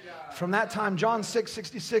 From that time, John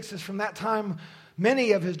 6:66 is from that time,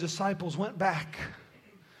 many of His disciples went back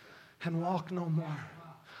and walked no more.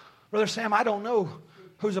 Brother Sam, I don't know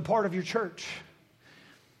who's a part of your church.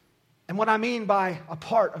 And what I mean by a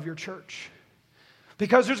part of your church.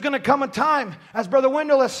 Because there's going to come a time, as Brother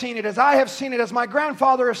Wendell has seen it, as I have seen it, as my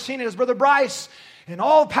grandfather has seen it, as Brother Bryce, and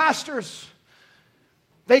all pastors,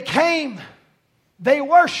 They came. They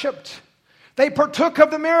worshiped. They partook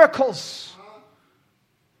of the miracles.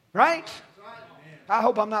 Right? I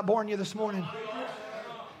hope I'm not boring you this morning.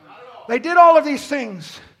 They did all of these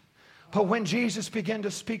things. But when Jesus began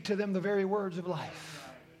to speak to them the very words of life,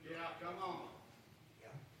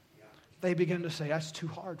 they began to say, that's too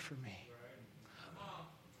hard for me.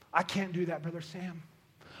 I can't do that, Brother Sam.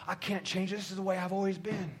 I can't change it. This is the way I've always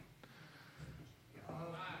been.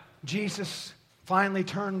 Jesus finally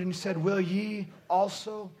turned and said, will ye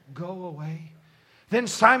also go away? Then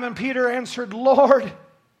Simon Peter answered, Lord,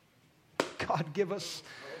 God give us,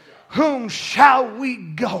 whom shall we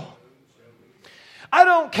go? I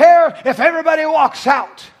don't care if everybody walks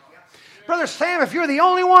out. Brother Sam, if you're the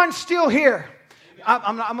only one still here,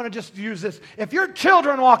 I'm going to just use this. If your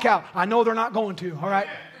children walk out, I know they're not going to, all right?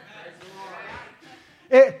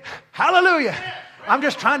 Hallelujah. I'm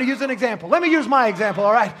just trying to use an example. Let me use my example,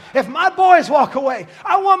 all right? If my boys walk away,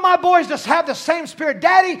 I want my boys to have the same spirit.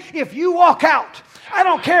 Daddy, if you walk out, I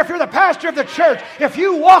don't care if you're the pastor of the church. If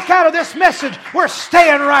you walk out of this message, we're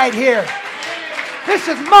staying right here. This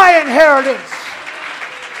is my inheritance.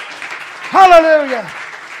 Hallelujah.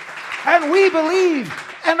 And we believe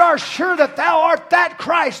and are sure that thou art that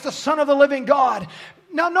Christ, the Son of the living God.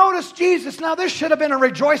 Now notice Jesus. Now this should have been a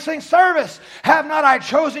rejoicing service. Have not I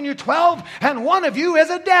chosen you 12? And one of you is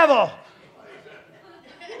a devil.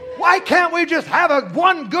 Why can't we just have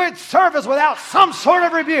one good service without some sort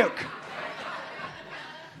of rebuke?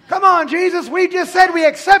 Come on, Jesus. We just said we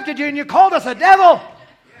accepted you and you called us a devil.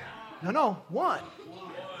 No, one.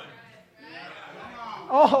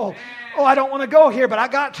 Oh, I don't want to go here, but I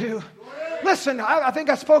got to. Listen, I think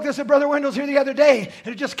I spoke this at Brother Wendell's here the other day,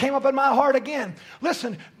 and it just came up in my heart again.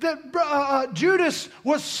 Listen, Judas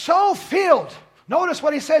was so filled. Notice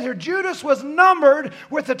what he says here. Judas was numbered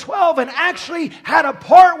with the 12 and actually had a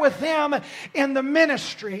part with them in the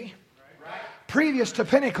ministry previous to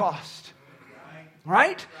Pentecost.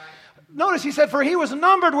 Right? Notice he said, for he was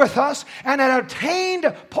numbered with us and had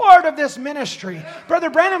obtained part of this ministry. Brother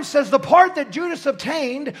Branham says the part that Judas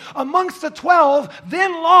obtained amongst the 12,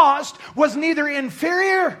 then lost, was neither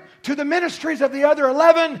inferior to the ministries of the other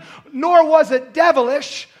 11, nor was it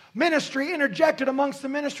devilish ministry interjected amongst the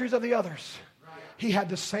ministries of the others. He had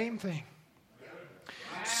the same thing.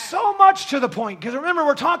 So much to the point, because remember,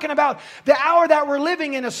 we're talking about the hour that we're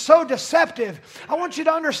living in is so deceptive. I want you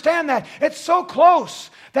to understand that. It's so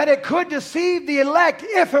close that it could deceive the elect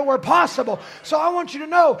if it were possible. So I want you to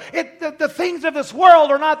know, the things of this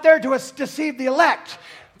world are not there to deceive the elect.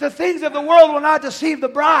 The things of the world will not deceive the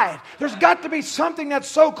bride. There's got to be something that's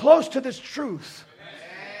so close to this truth.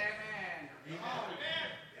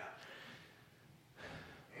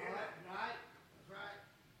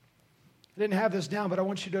 I didn't have this down, but I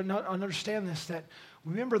want you to understand this, that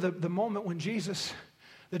remember the moment when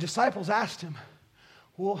the disciples asked him,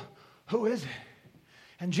 well, who is it?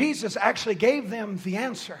 And Jesus actually gave them the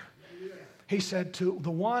answer. He said, to the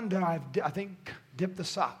one that I think dipped the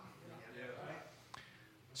sop.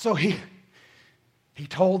 So he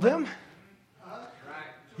told them.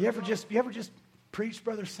 You ever just preach,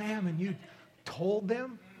 Brother Sam, and you told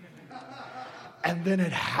them? And then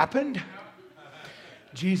it happened?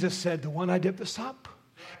 Jesus said, the one I dipped the sop.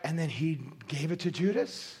 And then he gave it to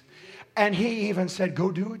Judas. And he even said,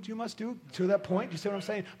 go do what you must do to that point. You see what I'm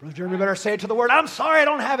saying? Brother Jeremy, better say it to the word. I'm sorry I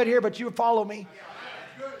don't have it here, but you follow me.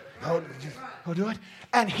 Go do it.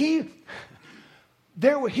 And he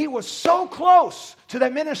was so close to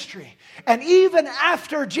the ministry. And even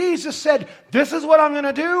after Jesus said, this is what I'm going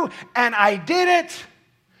to do, and I did it,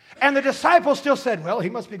 and the disciples still said, well, he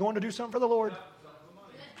must be going to do something for the Lord.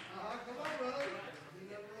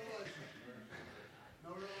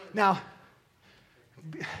 Now,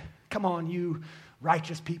 come on, you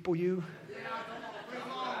righteous people, you.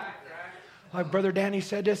 Like Brother Danny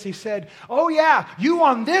said this, he said, oh yeah, you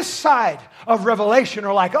on this side of Revelation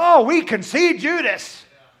are like, oh, we can see Judas.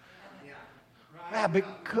 Yeah,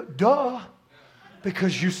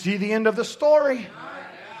 because you see the end of the story.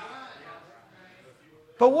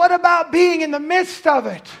 But what about being in the midst of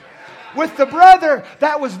it? With the brother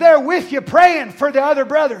that was there with you praying for the other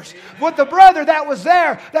brothers. With the brother that was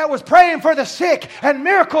there that was praying for the sick. And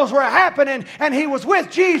miracles were happening. And he was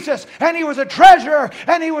with Jesus. And he was a treasurer.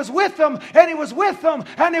 And he was with them. And he was with them.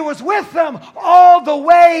 And he was with them all the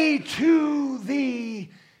way to the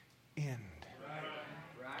end.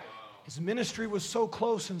 His ministry was so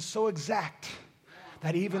close and so exact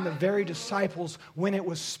that even the very disciples, when it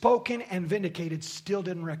was spoken and vindicated, still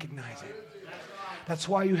didn't recognize it. That's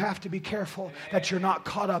why you have to be careful that you're not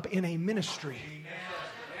caught up in a ministry.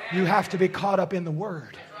 You have to be caught up in the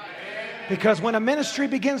Word. Because when a ministry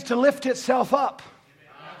begins to lift itself up,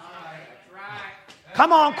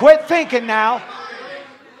 Come on, quit thinking now.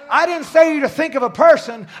 I didn't say you to think of a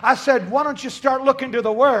person. I said, why don't you start looking to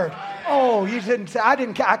the Word? Oh, you didn't say,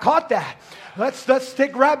 I caught that. Let's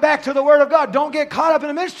stick right back to the Word of God. Don't get caught up in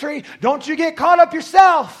the mystery. Don't you get caught up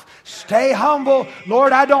yourself. Stay humble.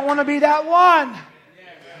 Lord, I don't want to be that one.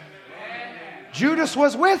 Judas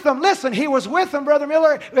was with them. Listen, he was with them, Brother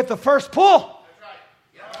Miller, with the first pull.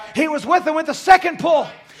 He was with them with the second pull.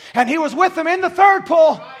 And he was with them in the third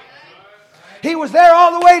pull. He was there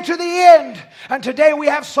all the way to the end. And today we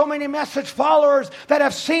have so many message followers that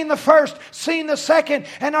have seen the first, seen the second,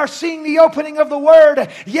 and are seeing the opening of the Word,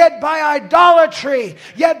 yet by idolatry,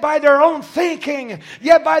 yet by their own thinking,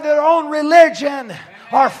 yet by their own religion,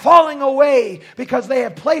 are falling away because they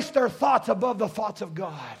have placed their thoughts above the thoughts of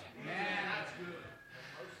God.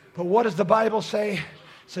 But what does the Bible say? It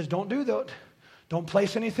says, don't do that. Don't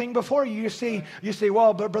place anything before you. You see,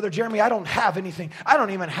 well, Brother Jeremy, I don't have anything. I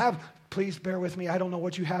don't even have... Please bear with me. I don't know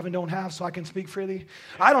what you have and don't have, so I can speak freely.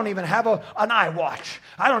 I don't even have an iWatch.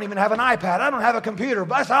 I don't even have an iPad. I don't have a computer.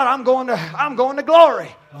 Bless God, I'm going to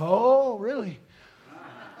glory. Oh, really?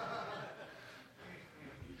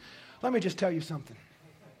 Let me just tell you something.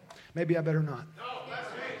 Maybe I better not.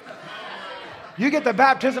 You get the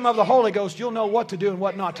baptism of the Holy Ghost, you'll know what to do and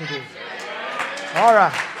what not to do. All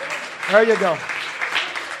right. There you go.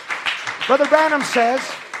 Brother Branham says,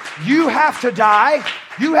 you have to die.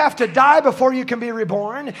 You have to die before you can be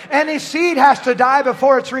reborn. Any seed has to die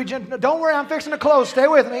before it's regenerated. Don't worry, I'm fixing to close. Stay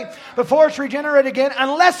with me. Before it's regenerated again.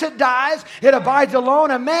 Unless it dies, it abides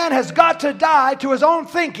alone. A man has got to die to his own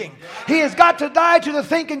thinking. He has got to die to the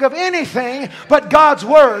thinking of anything but God's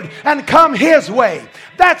Word and come His way.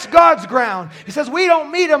 That's God's ground. He says we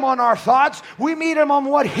don't meet Him on our thoughts. We meet Him on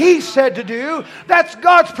what He said to do. That's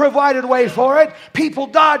God's provided way for it. People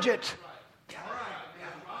dodge it.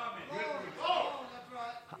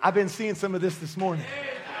 I've been seeing some of this morning.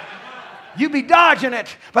 You be dodging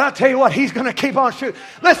it, but I'll tell you what, He's going to keep on shooting.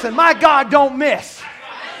 Listen, my God don't miss.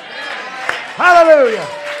 Hallelujah.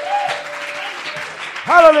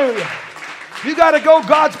 Hallelujah. You got to go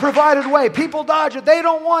God's provided way. People dodge it. They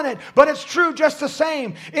don't want it, but it's true just the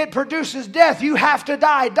same. It produces death. You have to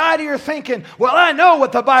die. Die to your thinking. Well, I know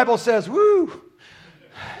what the Bible says. Woo.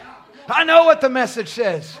 I know what the message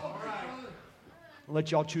says. I'll let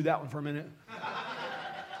y'all chew that one for a minute.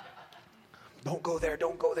 Don't go there.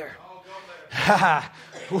 Don't go there.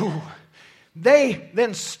 They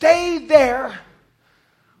then stayed there.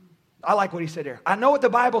 I like what he said here. I know what the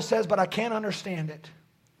Bible says, but I can't understand it.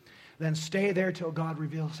 Then stay there till God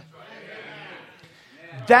reveals it.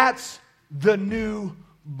 That's the new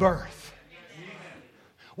birth.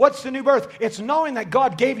 What's the new birth? It's knowing that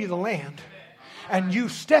God gave you the land and you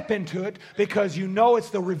step into it because you know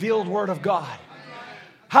it's the revealed Word of God.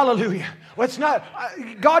 Hallelujah. Well, it's not,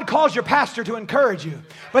 God calls your pastor to encourage you,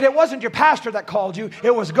 but it wasn't your pastor that called you,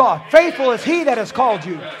 it was God. Faithful is He that has called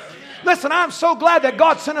you. Listen, I'm so glad that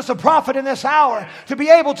God sent us a prophet in this hour to be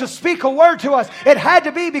able to speak a word to us. It had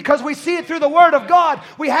to be because we see it through the Word of God.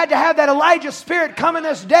 We had to have that Elijah spirit come in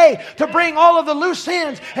this day to bring all of the loose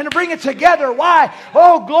ends and to bring it together. Why?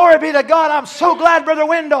 Oh, glory be to God. I'm so glad, Brother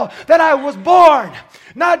Wendell, that I was born.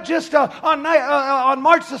 Not just on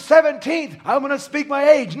March the 17th, I'm going to speak my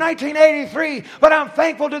age, 1983, but I'm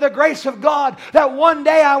thankful to the grace of God that one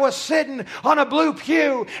day I was sitting on a blue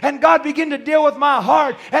pew and God began to deal with my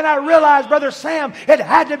heart and I realized, Brother Sam, it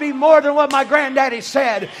had to be more than what my granddaddy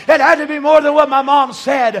said. It had to be more than what my mom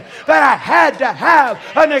said. That I had to have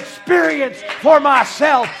an experience for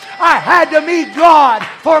myself. I had to meet God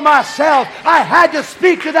for myself. I had to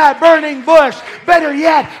speak to that burning bush. Better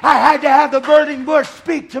yet, I had to have the burning bush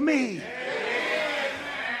speak to me.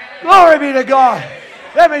 Glory be to God.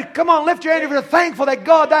 Come on, lift your hand if you're thankful that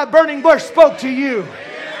God, that burning bush spoke to you.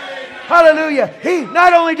 Hallelujah. He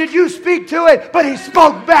not only did you speak to it, but He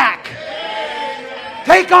spoke back.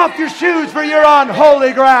 Take off your shoes, for you're on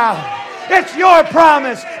holy ground. It's your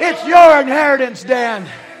promise. It's your inheritance, Dan.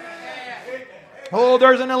 Oh,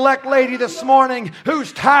 there's an elect lady this morning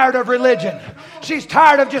who's tired of religion. She's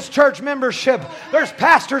tired of just church membership. There's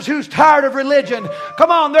pastors who's tired of religion.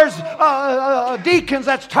 Come on, there's deacons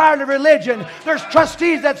that's tired of religion. There's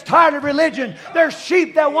trustees that's tired of religion. There's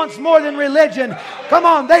sheep that wants more than religion. Come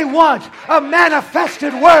on, they want a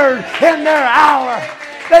manifested word in their hour.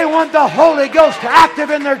 They want the Holy Ghost active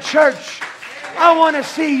in their church. I want to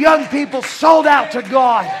see young people sold out to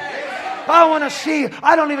God. I want to see,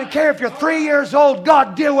 I don't even care if you're 3 years old,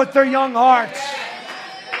 God deal with their young hearts.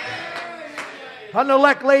 An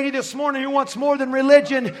elect lady this morning who wants more than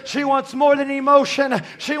religion. She wants more than emotion.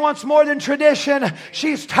 She wants more than tradition.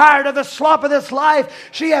 She's tired of the slop of this life.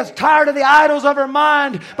 She is tired of the idols of her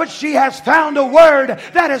mind. But she has found a word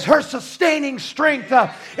that is her sustaining strength.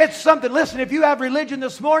 It's something. Listen, if you have religion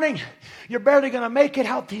this morning, you're barely going to make it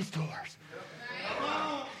out these doors.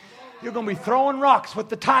 You're going to be throwing rocks with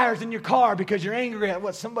the tires in your car because you're angry at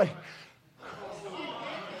what somebody...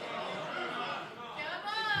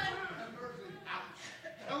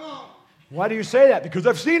 Why do you say that? Because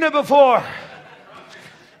I've seen it before.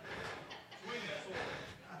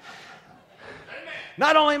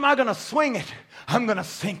 Not only am I going to swing it, I'm going to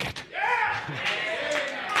sink it.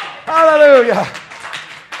 Hallelujah.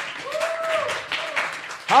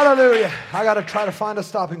 Hallelujah. I got to try to find a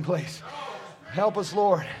stopping place. Help us,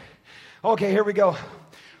 Lord. Okay, here we go.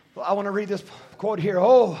 I want to read this quote here.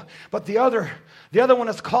 Oh, but the other one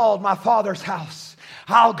is called My Father's House.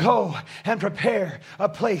 I'll go and prepare a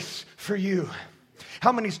place for you.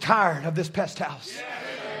 How many's tired of this pest house?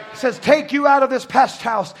 It says, take you out of this pest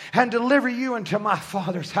house and deliver you into my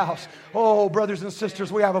Father's house. Oh, brothers and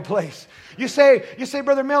sisters, we have a place. You say,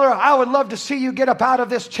 Brother Miller, I would love to see you get up out of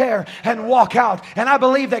this chair and walk out. And I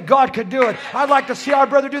believe that God could do it. I'd like to see our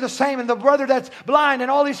brother do the same. And the brother that's blind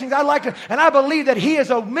and all these things, I'd like to. And I believe that he is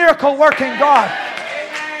a miracle working God.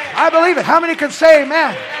 I believe it. How many can say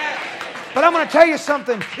amen? But I'm going to tell you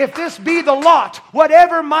something. If this be the lot,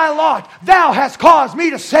 whatever my lot, thou hast caused me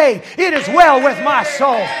to say, it is well with my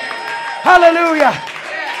soul. Hallelujah.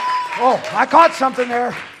 Oh, I caught something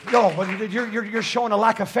there. No, you're showing a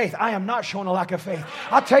lack of faith. I am not showing a lack of faith.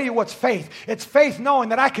 I'll tell you what's faith. It's faith knowing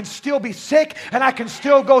that I can still be sick and I can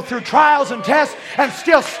still go through trials and tests and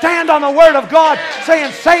still stand on the Word of God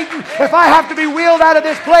saying, Satan, if I have to be wheeled out of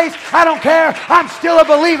this place, I don't care. I'm still a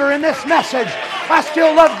believer in this message. I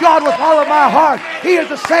still love God with all of my heart. He is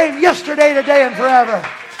the same yesterday, today, and forever.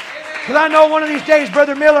 Because I know one of these days,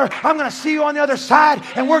 Brother Miller, I'm going to see you on the other side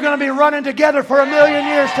and we're going to be running together for 1,000,000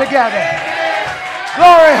 years together.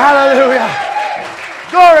 Glory, hallelujah.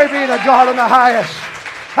 Glory be to God in the highest.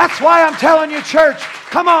 That's why I'm telling you, church.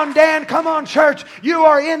 Come on, Dan. Come on, church. You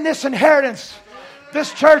are in this inheritance.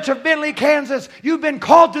 This church of Bentley, Kansas. You've been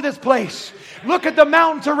called to this place. Look at the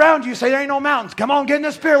mountains around you. Say, there ain't no mountains. Come on, get in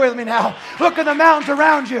the spirit with me now. Look at the mountains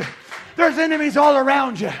around you. There's enemies all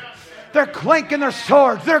around you. They're clanking their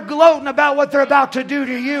swords. They're gloating about what they're about to do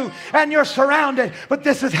to you. And you're surrounded. But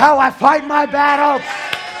this is how I fight my battle.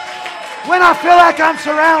 When I feel like I'm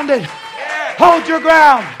surrounded, hold your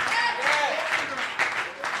ground.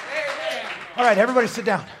 All right, everybody sit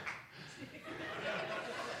down.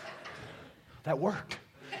 That worked.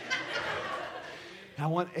 I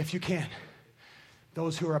want, if you can,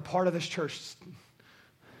 those who are a part of this church,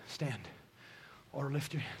 stand or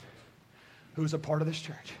lift your hand. Who's a part of this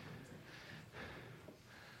church?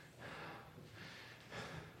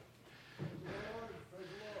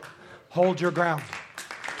 Hold your ground.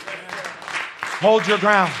 Hold your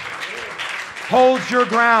ground. Hold your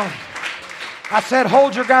ground. I said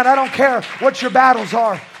hold your ground. I don't care what your battles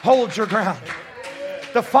are. Hold your ground.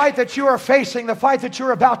 The fight that you are facing, the fight that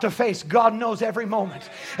you're about to face, God knows every moment.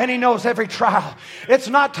 And He knows every trial. It's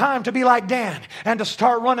not time to be like Dan and to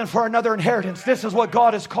start running for another inheritance. This is what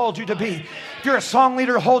God has called you to be. If you're a song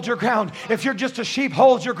leader, hold your ground. If you're just a sheep,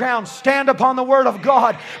 hold your ground. Stand upon the Word of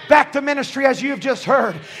God. Back to ministry as you've just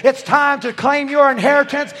heard. It's time to claim your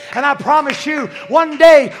inheritance. And I promise you, one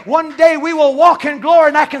day we will walk in glory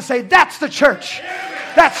and I can say, that's the church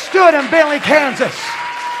that stood in Bentley, Kansas.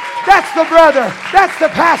 That's the brother. That's the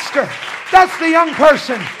pastor. That's the young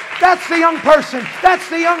person. That's the young person. That's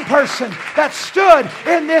the young person that stood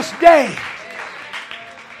in this day.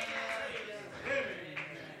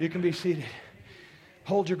 You can be seated.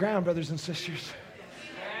 Hold your ground, brothers and sisters.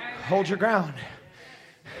 Hold your ground.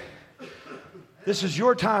 This is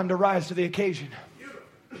your time to rise to the occasion.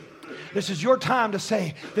 This is your time to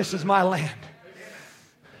say, this is my land.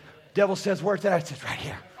 Devil says, where's that? It says right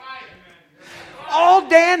here. All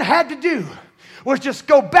Dan had to do was just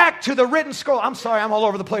go back to the written scroll. I'm sorry, I'm all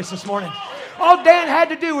over the place this morning. All Dan had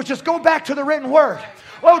to do was just go back to the written word.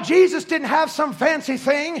 Oh, Jesus didn't have some fancy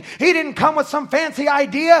thing. He didn't come with some fancy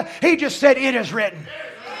idea. He just said, it is written.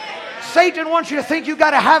 Satan wants you to think you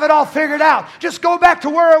got to have it all figured out. Just go back to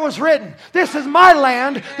where it was written. This is my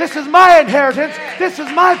land. This is my inheritance. This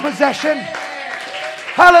is my possession.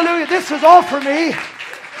 Hallelujah. This is all for me.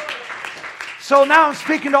 So now I'm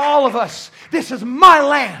speaking to all of us. This is my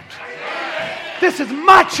land. This is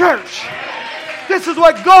my church. This is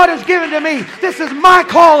what God has given to me. This is my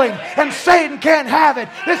calling, and Satan can't have it.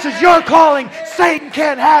 This is your calling. Satan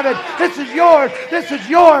can't have it. This is yours. This is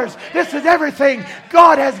yours. This is everything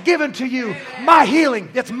God has given to you. My healing,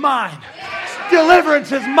 it's mine.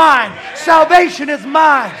 Deliverance is mine. Salvation is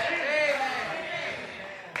mine.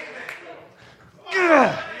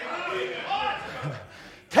 Ugh.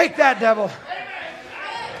 Take that, devil.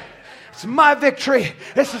 It's my victory.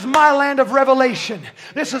 This is my land of revelation.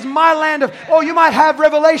 This is my land of, oh, you might have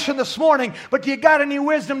revelation this morning, but you got any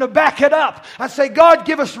wisdom to back it up? I say, God,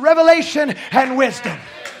 give us revelation and wisdom.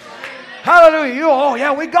 Hallelujah. Oh,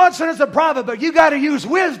 yeah, God sent us a prophet, but you got to use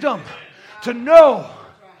wisdom to know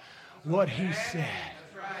what He said.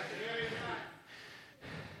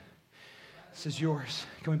 This is yours.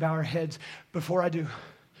 Can we bow our heads? Before I do,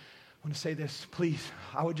 I want to say this, please.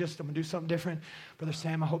 I'm going to do something different. Brother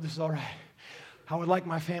Sam, I hope this is all right. I would like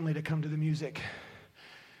my family to come to the music.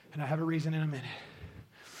 And I have a reason in a minute.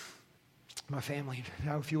 My family.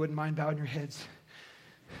 Now, if you wouldn't mind bowing your heads.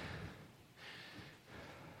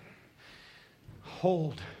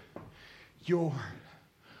 Hold your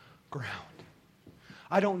ground.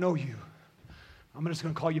 I don't know you. I'm just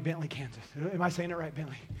going to call you Bentley, Kansas. Am I saying it right,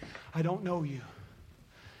 Bentley? I don't know you.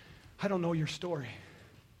 I don't know your story.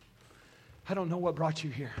 I don't know what brought you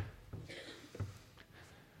here.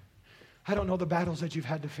 I don't know the battles that you've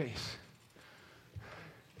had to face.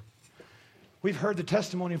 We've heard the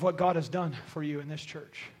testimony of what God has done for you in this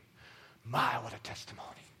church. My, what a testimony.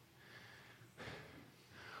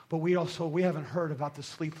 But we haven't heard about the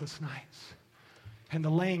sleepless nights and the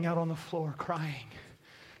laying out on the floor crying,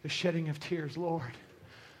 the shedding of tears. Lord,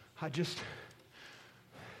 I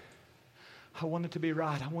want it to be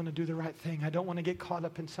right. I want to do the right thing. I don't want to get caught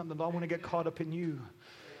up in something, but I want to get caught up in you.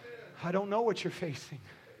 I don't know what you're facing.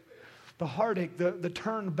 The heartache, the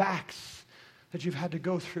turned backs that you've had to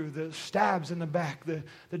go through, the stabs in the back,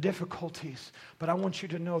 the difficulties. But I want you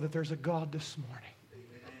to know that there's a God this morning.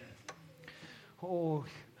 Oh,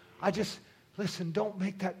 listen, don't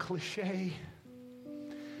make that cliche.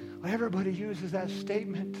 Everybody uses that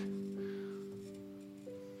statement.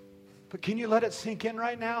 But can you let it sink in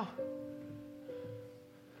right now?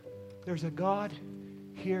 There's a God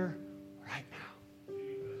here right now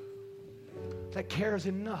that cares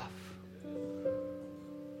enough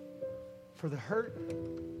for the hurt.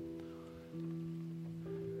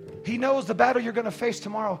 He knows the battle you're going to face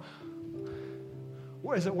tomorrow.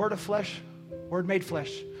 What is it? Word of flesh? Word made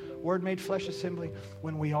flesh. Word made flesh assembly.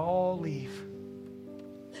 When we all leave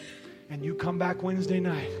and you come back Wednesday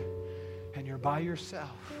night and you're by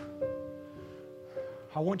yourself,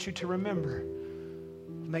 I want you to remember,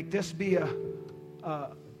 make this be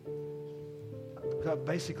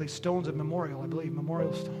basically stones of memorial, I believe,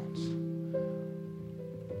 memorial stones.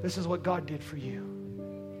 This is what God did for you.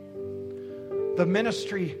 The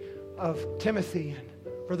ministry of Timothy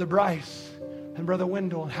and Brother Bryce and Brother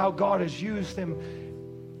Wendell, and how God has used them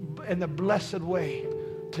in the blessed way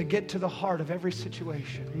to get to the heart of every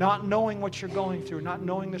situation, not knowing what you're going through, not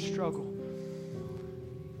knowing the struggle.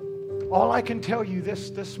 All I can tell you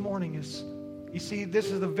this morning is, you see, this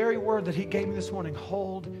is the very word that He gave me this morning.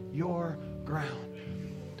 Hold your ground.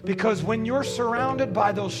 Because when you're surrounded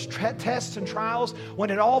by those tests and trials, when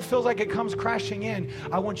it all feels like it comes crashing in,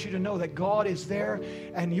 I want you to know that God is there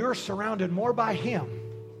and you're surrounded more by Him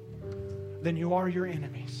than you are your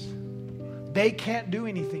enemies. They can't do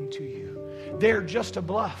anything to you. They're just a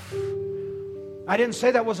bluff. I didn't say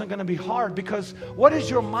that wasn't going to be hard, because what is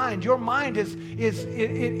your mind? Your mind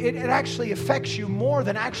it actually affects you more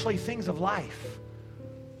than actually things of life.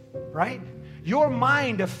 Right? Your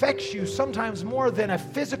mind affects you sometimes more than a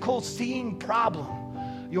physical seeing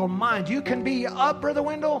problem. Your mind. You can be up, Brother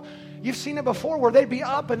Wendell. You've seen it before where they'd be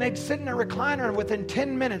up and they'd sit in a recliner and within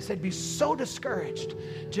 10 minutes they'd be so discouraged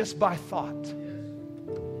just by thought.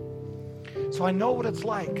 So I know what it's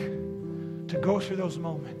like to go through those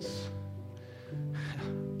moments.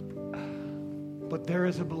 But there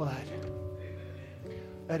is a blood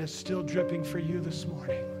that is still dripping for you this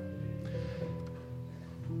morning.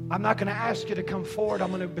 I'm not going to ask you to come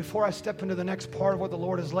forward. Before I step into the next part of what the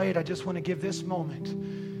Lord has laid, I just want to give this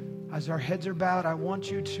moment. As our heads are bowed, I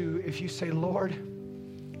want you to, if you say, Lord,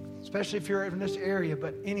 especially if you're in this area,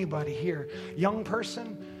 but anybody here, young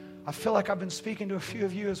person, I feel like I've been speaking to a few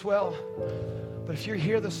of you as well. But if you're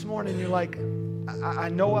here this morning, you're like, I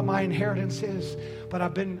know what my inheritance is, but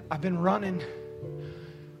I've been running.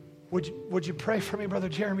 Would you pray for me, Brother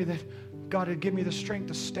Jeremy, that God would give me the strength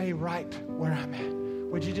to stay right where I'm at?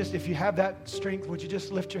 Would you just, if you have that strength, would you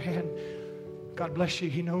just lift your hand? God bless you.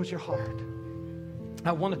 He knows your heart.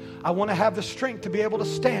 I want to have the strength to be able to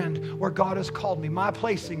stand where God has called me, my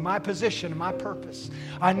placing, my position, and my purpose.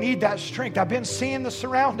 I need that strength. I've been seeing the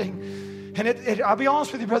surrounding, and I'll be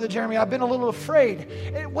honest with you, Brother Jeremy, I've been a little afraid.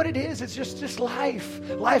 What it is, it's just life.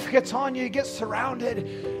 Life gets on you, you get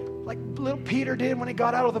surrounded. Like little Peter did when he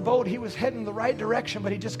got out of the boat. He was heading the right direction,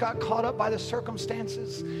 but he just got caught up by the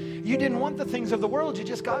circumstances. You didn't want the things of the world. You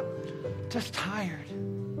just got tired,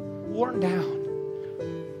 worn down.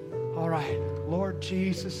 All right, Lord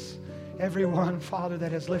Jesus, everyone, Father,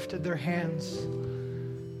 that has lifted their hands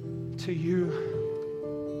to you,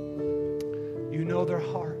 you know their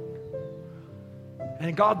heart.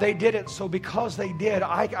 And God, they did it. So because they did,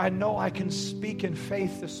 I know I can speak in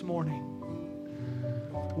faith this morning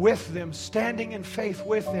with them, standing in faith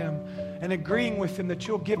with them and agreeing with them that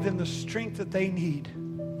you'll give them the strength that they need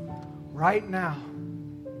right now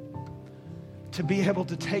to be able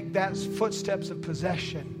to take that footsteps of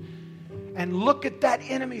possession and look at that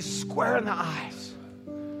enemy square in the eyes.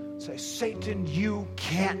 Say, Satan, you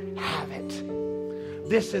can't have it.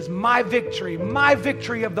 This is my victory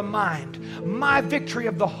of the mind, my victory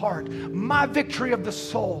of the heart, my victory of the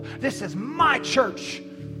soul. This is my church.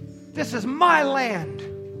 This is my land.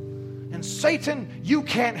 And Satan, you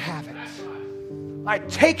can't have it. I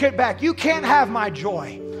take it back. You can't have my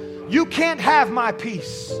joy. You can't have my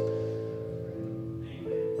peace.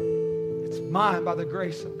 It's mine by the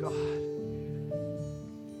grace of God.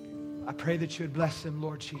 I pray that you would bless them,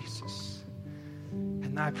 Lord Jesus.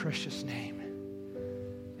 In thy precious name,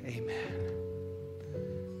 amen.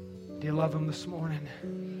 Do you love him this morning?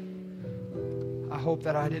 I hope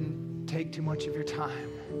that I didn't take too much of your time.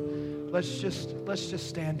 Let's just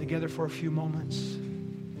stand together for a few moments.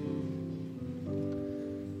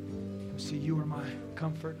 See, you are my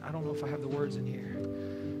comfort. I don't know if I have the words in here.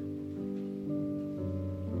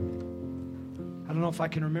 I don't know if I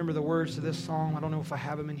can remember the words to this song. I don't know if I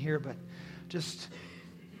have them in here, but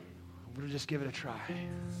we'll just give it a try.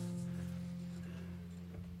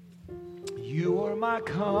 You are my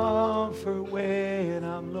comfort when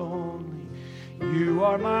I'm lonely. You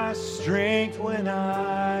are my strength when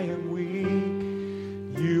I am weak.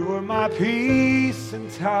 You are my peace in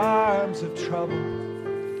times of trouble.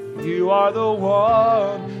 You are the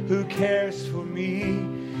one who cares for me.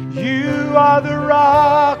 You are the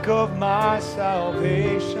rock of my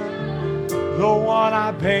salvation, the one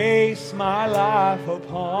I base my life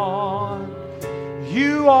upon.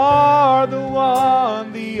 You are the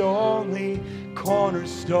one, the only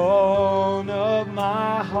cornerstone of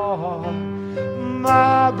my heart,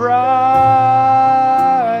 my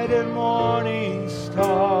bright and morning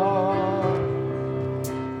star.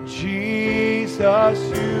 Jesus,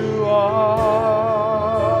 you are.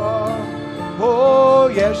 Oh,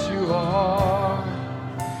 yes, you are.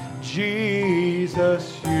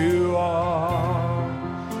 Jesus, you are.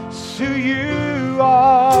 So you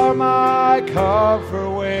are my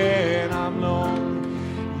comfort when I'm lonely.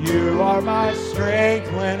 You are my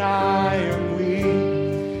strength when I am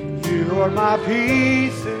weak. You are my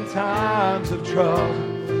peace in times of trouble.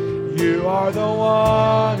 You are the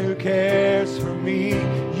one who cares for me.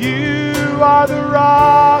 You are the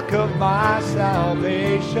rock of my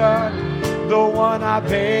salvation, the one I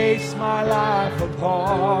base my life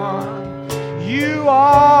upon. You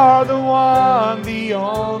are the one, the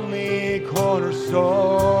only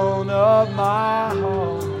cornerstone of my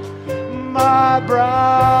heart, my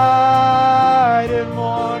bright and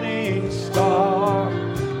morning star.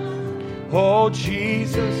 Oh,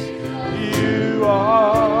 Jesus, you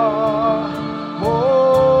are.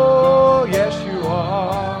 Oh, yes, you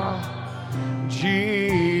are.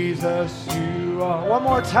 Jesus, you are. One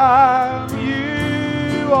more time.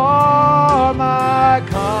 You are my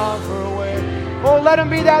comfort when. Oh, let him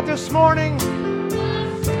be that this morning.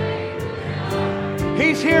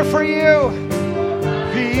 He's here for you.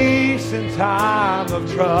 Peace in time of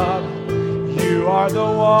trouble. You are the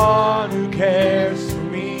one who cares for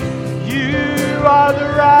me. You are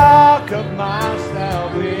the rock of my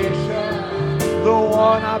salvation, the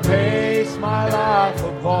one I base my life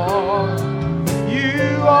upon.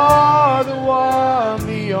 You are the one,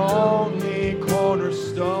 the only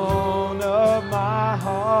cornerstone of my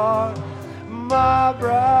heart, my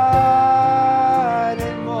bright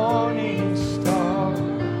and morning star.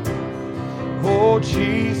 Oh,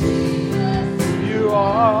 Jesus, you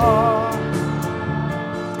are.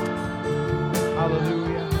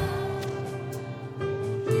 Hallelujah.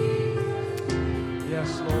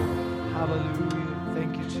 Yes, Lord. Hallelujah.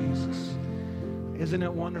 Thank you, Jesus. Isn't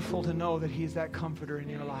it wonderful to know that He's that comforter in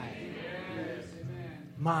your life?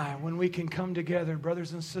 My, when we can come together,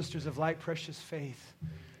 brothers and sisters of like precious faith,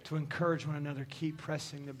 to encourage one another, keep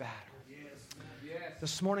pressing the battle.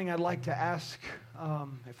 This morning I'd like to ask,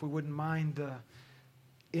 if we wouldn't mind,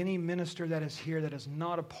 any minister that is here that is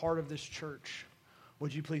not a part of this church,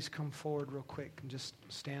 would you please come forward real quick and just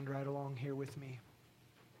stand right along here with me?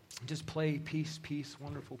 Just play Peace, Peace,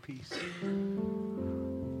 Wonderful Peace.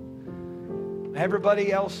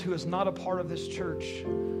 Everybody else who is not a part of this church,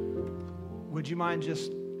 would you mind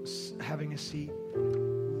just having a seat?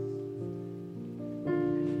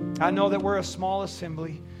 I know that we're a small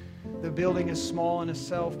assembly. The building is small in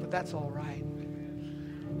itself, but that's all right.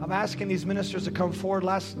 I'm asking these ministers to come forward.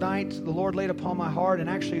 Last night, the Lord laid upon my heart, and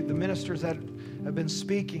actually the ministers that have been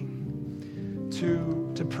speaking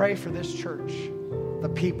to pray for this church, the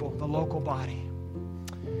people, the local body.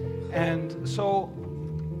 And so,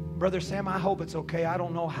 Brother Sam, I hope it's okay. I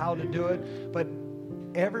don't know how to do it, but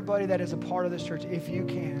everybody that is a part of this church, if you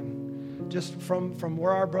can, just from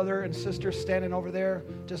where our brother and sister standing over there,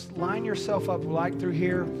 just line yourself up like through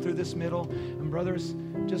here, through this middle. And brothers,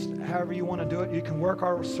 just however you want to do it, you can work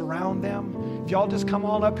or surround them. If y'all just come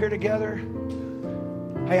all up here together,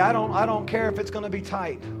 hey, I don't care if it's going to be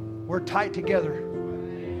tight. We're tight together.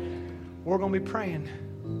 We're going to be praying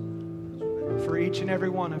for each and every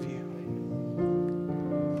one of you.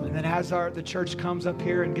 And then as the church comes up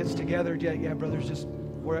here and gets together, yeah, brothers, just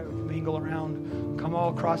mingle around. Come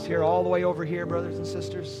all across here, all the way over here, brothers and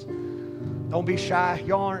sisters. Don't be shy.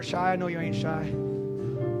 Y'all aren't shy. I know you ain't shy.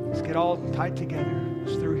 Let's get all tight together.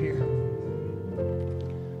 It's through here.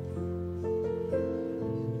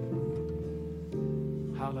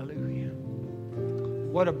 Hallelujah.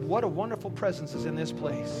 What a wonderful presence is in this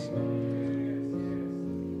place.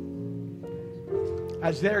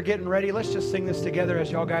 As they're getting ready, let's just sing this together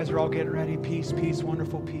as y'all guys are all getting ready. Peace, peace,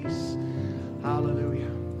 wonderful peace.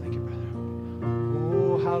 Hallelujah. Thank you, brother.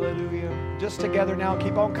 Oh, hallelujah. Just together now.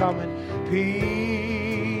 Keep on coming.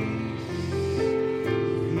 Peace,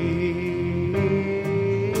 peace,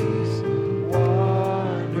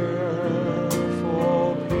 wonderful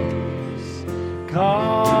peace,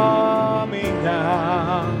 coming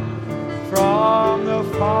down from the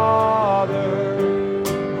Father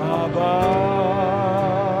above.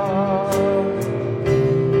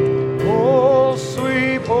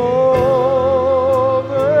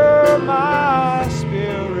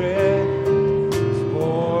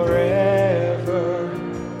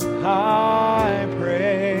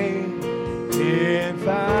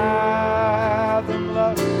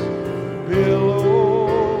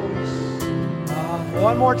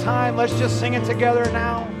 One more time, let's just sing it together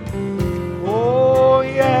now. Oh,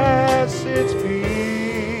 yes, it's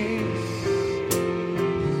peace.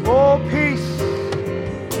 Oh, peace,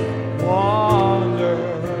 wonderful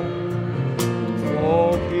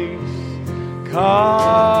peace,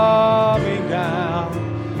 coming down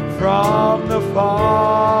from the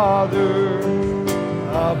Father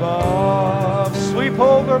above. Sweep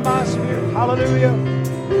over my spirit. Hallelujah.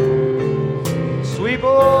 Sweep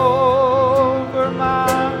over my,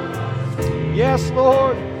 yes,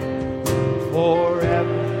 Lord,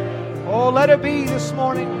 forever. Oh, let it be this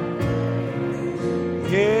morning.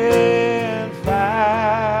 In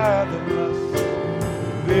fathomless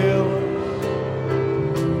billows.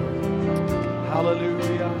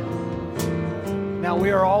 Hallelujah. Now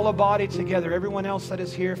we are all a body together. Everyone else that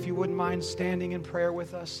is here, if you wouldn't mind standing in prayer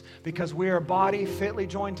with us, because we are a body fitly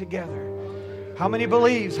joined together. How many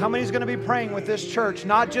believes? How many is going to be praying with this church?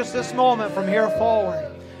 Not just this moment, from here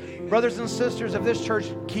forward. Brothers and sisters of this church,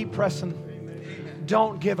 keep pressing.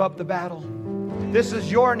 Don't give up the battle. This is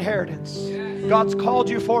your inheritance. God's called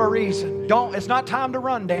you for a reason. It's not time to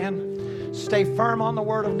run, Dan. Stay firm on the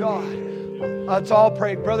Word of God. Let's all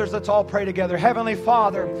pray. Brothers, let's all pray together. Heavenly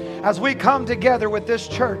Father, as we come together with this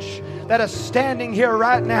church that is standing here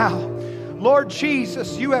right now, Lord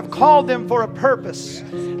Jesus, you have called them for a purpose.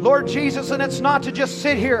 Lord Jesus, and it's not to just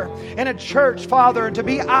sit here in a church, Father, and to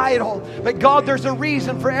be idle. But God, there's a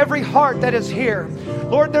reason for every heart that is here.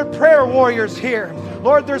 Lord, there are prayer warriors here.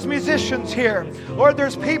 Lord, there's musicians here. Lord,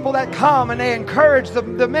 there's people that come and they encourage the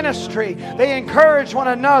ministry. They encourage one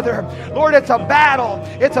another. Lord, it's a battle.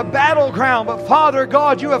 It's a battleground. But Father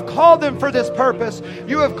God, you have called them for this purpose.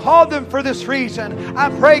 You have called them for this reason. I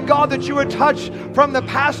pray, God, that you would touch from the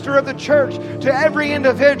pastor of the church to every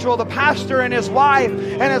individual, the pastor and his wife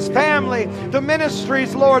and his family, the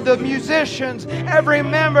ministries, Lord, the musicians, every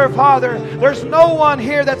member, Father. There's no one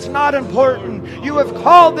here that's not important. You have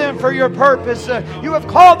called them for your purpose. You have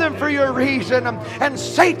called them for your reason. And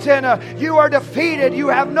Satan, you are defeated. You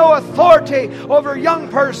have no authority over a young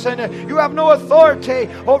person. You have no authority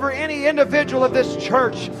over any individual of this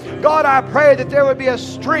church. God, I pray that there would be a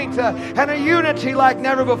strength and a unity like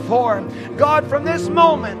never before. God, from this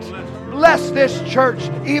moment, Bless this church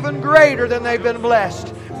even greater than they've been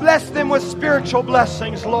blessed. Bless them with spiritual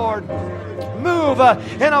blessings, Lord. Move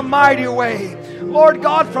in a mighty way. Lord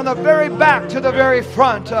God, from the very back to the very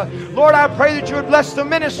front. Lord, I pray that you would bless the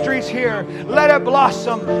ministries here. Let it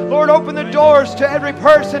blossom. Lord, open the doors to every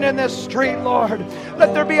person in this street, Lord.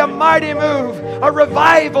 Let there be a mighty move, a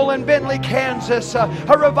revival in Bentley, Kansas. A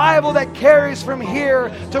revival that carries from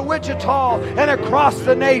here to Wichita and across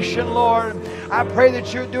the nation, Lord. I pray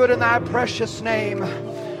that you would do it in thy precious name.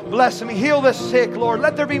 Bless them. Heal the sick, Lord.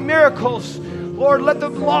 Let there be miracles. Lord, let the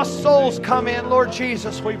lost souls come in. Lord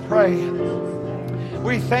Jesus, we pray.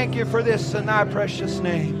 We thank you for this in thy precious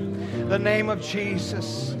name. The name of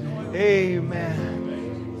Jesus.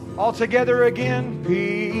 Amen. All together again.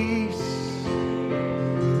 Peace.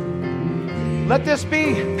 Let this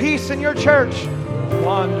be peace in your church.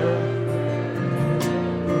 Wonder.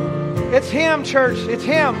 It's Him, church. It's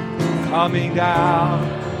Him. Coming down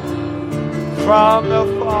from the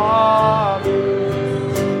Father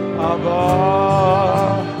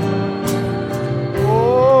above.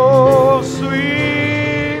 Oh,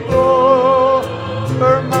 sweet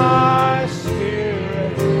over my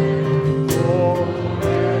spirit. Oh,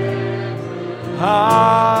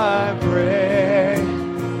 I pray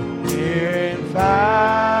in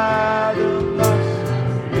fathomless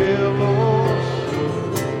billows.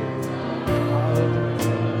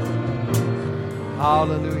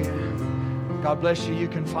 Hallelujah. God bless you. You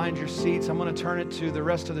can find your seats. I'm going to turn it to the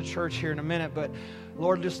rest of the church here in a minute, but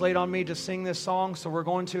Lord just laid on me to sing this song, so we're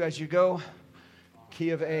going to, as you go,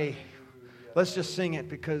 key of A. Let's just sing it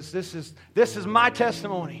because this is my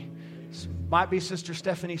testimony. This might be Sister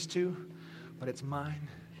Stephanie's too, but it's mine.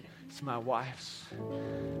 It's my wife's.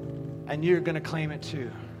 And you're going to claim it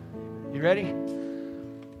too. You ready?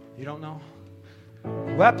 You don't know?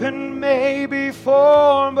 Weapon may be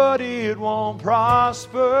formed, but it won't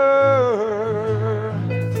prosper.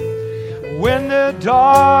 When the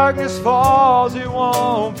darkness falls, it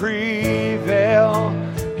won't prevail.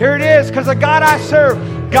 Here it is, because the God I serve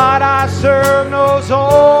knows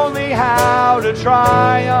only how to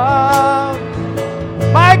triumph.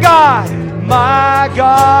 My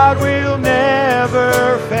God will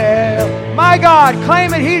never fail. My God,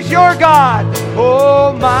 claim it, He's your God.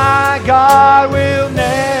 Oh, my God will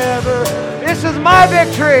never. This is my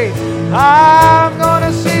victory. I'm going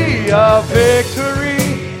to see a victory.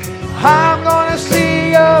 I'm going to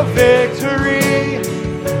see a victory.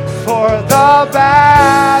 For the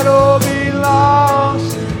battle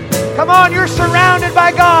belongs. Come on, you're surrounded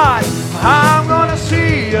by God. I'm going to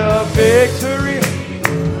see a victory.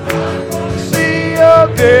 I'm going to see a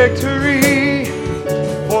victory.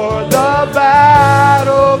 For the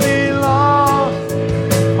battle belongs.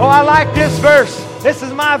 Oh, I like this verse. This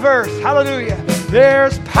is my verse. Hallelujah.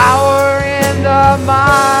 There's power in the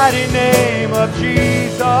mighty name of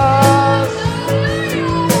Jesus.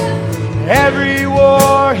 Every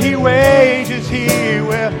war He wages, He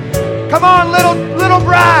will. Come on, little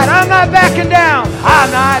bride. I'm not backing down. I'm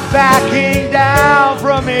not backing down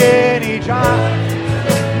from any giant.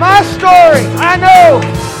 My story, I know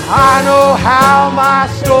how my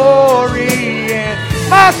story ends.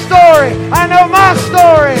 My story, I know my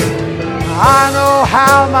story. I know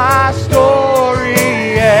how my story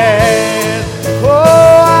ends.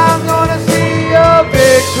 Oh, I'm gonna see a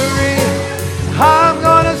victory. I'm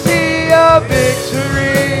gonna see a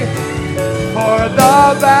victory. For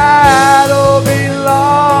the battle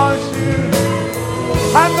belongs to you.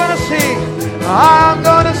 I'm gonna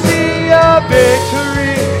see a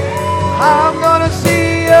victory. I'm gonna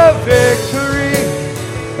see a victory.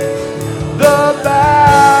 The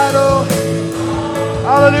battle.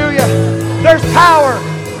 Hallelujah. There's power.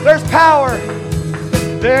 There's power.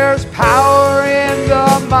 There's power in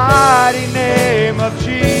the mighty name of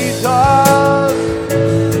Jesus.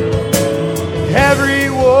 Every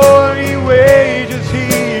war He wages,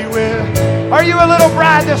 He will. Are you a little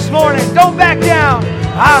bride this morning? Don't back down.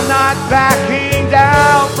 I'm not backing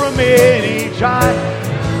down from any giant.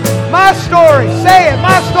 My story, say it,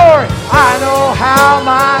 my story. I know how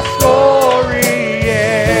my story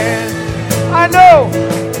ends. I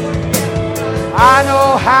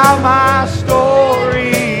know how my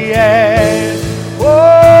story ends.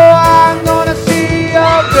 Oh, I'm gonna see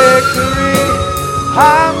a victory.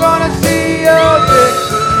 I'm gonna see a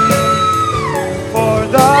victory. For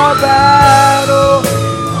the battle,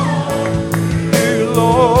 you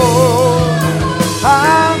Lord.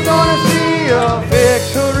 I'm gonna see a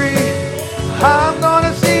victory. I'm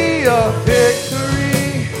gonna see a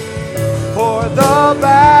victory. For the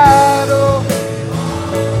battle,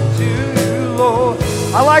 to you Lord.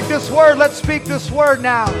 I like this word. Let's speak this word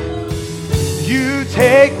now. You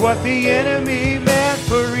take what the enemy meant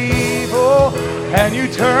for evil and you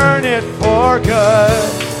turn it for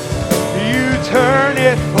good. You turn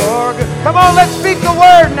it for good. Come on, let's speak the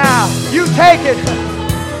word now. You take it.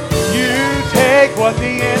 You take what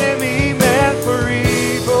the enemy meant for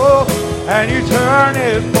evil and you turn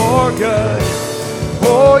it for good.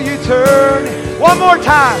 Oh, you turn it. One more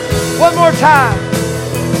time. One more time.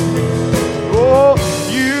 Oh,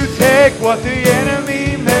 you take what the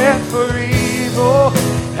enemy meant for evil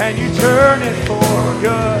and you turn it for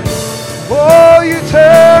good. Oh, you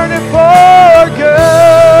turn it for good.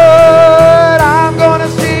 I'm gonna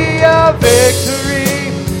see a victory.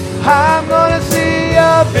 I'm gonna see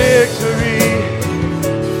a victory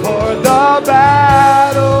for the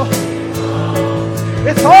battle.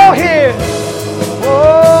 It's all His.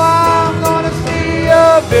 Oh, I'm gonna see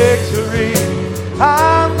a victory.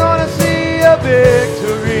 I'm gonna see a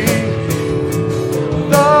victory.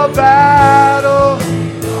 The battle.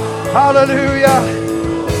 Hallelujah.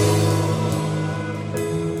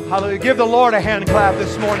 Hallelujah. Give the Lord a hand clap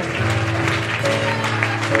this morning.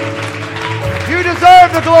 You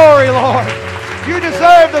deserve the glory, Lord. You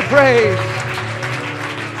deserve the praise.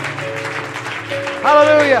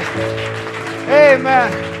 Hallelujah.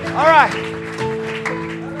 Amen. All right.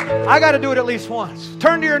 I got to do it at least once.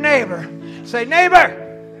 Turn to your neighbor. Say, neighbor,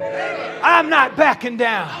 I'm not backing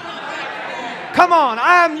down. Come on,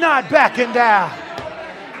 I'm not backing down.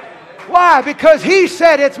 Why? Because He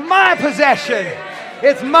said it's my possession.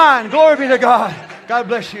 It's mine. Glory be to God. God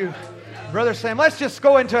bless you. Brother Sam, let's just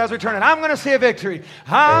go into as we turn it. I'm going to see a victory.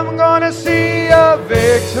 I'm going to see a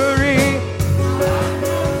victory.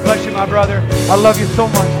 Bless you, my brother. I love you so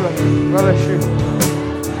much, brother. God bless you.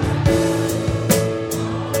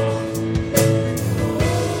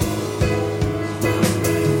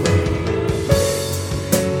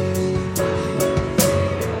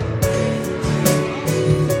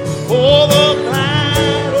 For the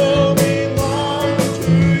battle belongs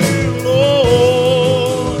to you,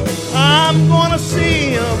 Lord. I'm gonna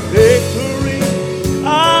see a victory.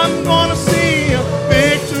 I'm gonna see a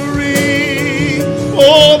victory.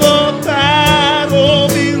 For the battle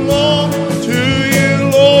belongs to you,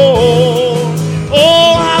 Lord.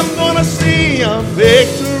 Oh, I'm gonna see a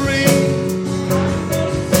victory.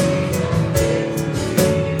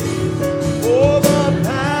 For the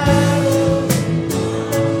battle.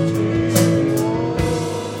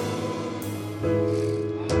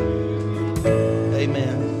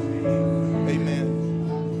 Amen. Amen.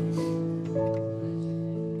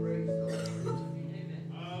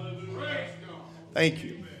 Thank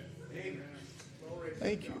you.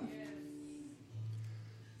 Thank you.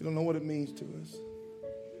 You don't know what it means to us.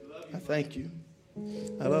 I thank you.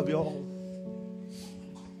 I love you all.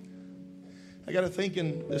 I got to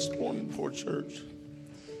thinking this morning before church.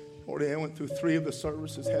 Already I went through 3 of the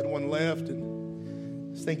services, had one left, and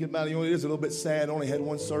I was thinking about it. You know, it is a little bit sad. I only had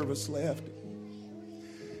 1 service left.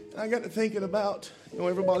 I got to thinking about,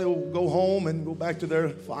 everybody will go home and go back to their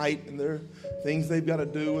fight and their things they've got to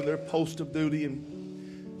do and their post of duty.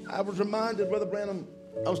 And I was reminded, Brother Branham,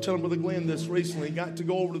 I was telling Brother Glenn this recently, got to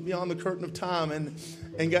go over to beyond the curtain of time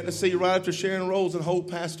and got to see right after Sharon Rose and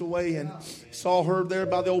Hope passed away, and saw her there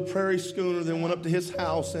by the old prairie schooner, then went up to his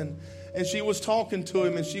house, and she was talking to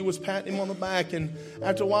him and she was patting him on the back, and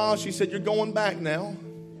after a while she said, "You're going back now.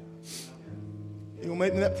 You're going to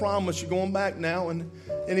make me that promise. You're going back now." And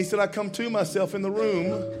he said, "I come to myself in the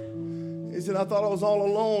room." He said, "I thought I was all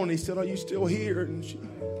alone." He said, "Are you still here?" And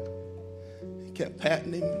he kept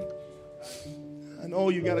patting him. "I know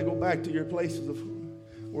you got to go back to your places of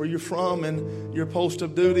where you're from and your post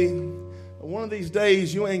of duty. But one of these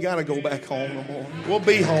days, you ain't got to go back home no more. We'll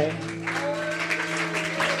be home."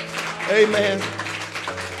 Amen.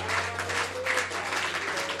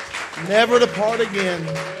 Never to part again.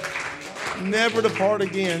 Never to part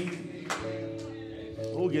again.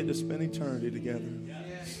 We'll get to spend eternity together.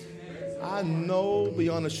 I know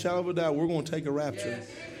beyond a shadow of a doubt we're going to take a rapture.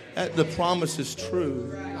 The promise is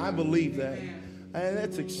true. I believe that. And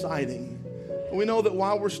that's exciting. We know that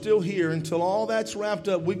while we're still here, until all that's wrapped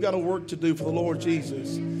up, we've got a work to do for the Lord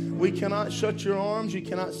Jesus. We cannot shut your arms. You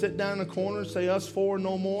cannot sit down in a corner and say, "Us four,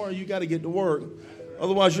 no more." You got to get to work.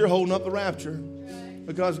 Otherwise, you're holding up the rapture.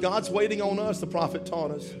 Because God's waiting on us, the prophet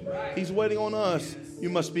taught us. He's waiting on us. You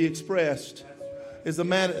must be expressed. Is the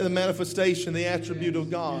manifestation, the attribute of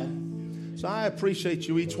God. So I appreciate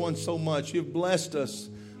you, each one, so much. You've blessed us.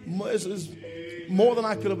 This is more than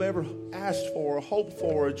I could have ever asked for, or hoped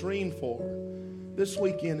for, or dreamed for. This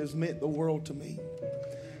weekend has meant the world to me.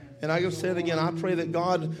 And I just said again, I pray that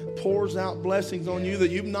God pours out blessings on you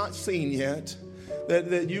that you've not seen yet.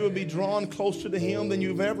 That you will be drawn closer to Him than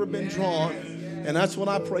you've ever been drawn. And that's what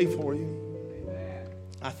I pray for you.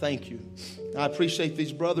 I thank you. I appreciate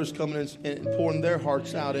these brothers coming and pouring their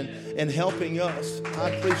hearts out and helping us. I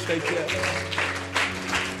appreciate that.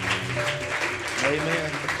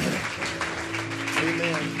 Amen.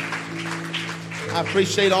 Amen. I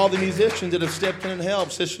appreciate all the musicians that have stepped in and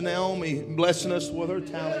helped. Sister Naomi blessing us with her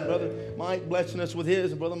talent. Brother Mike blessing us with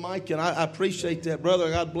his. And Brother Mike, and I appreciate that.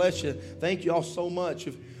 Brother, God bless you. Thank you all so much.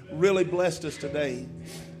 You've really blessed us today.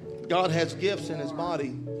 God has gifts in His body,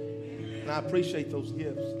 and I appreciate those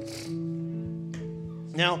gifts.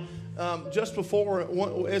 Now, just before,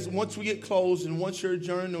 once we get closed and once you're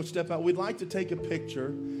adjourned and step out, we'd like to take a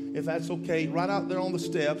picture, if that's okay, right out there on the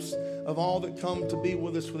steps of all that come to be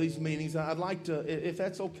with us for these meetings. I'd like to, if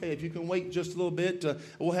that's okay, if you can wait just a little bit,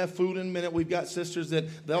 we'll have food in a minute. We've got sisters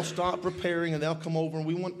that they'll stop preparing and they'll come over, and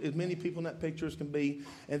we want as many people in that picture as can be.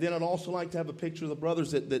 And then I'd also like to have a picture of the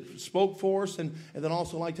brothers that spoke for us, and then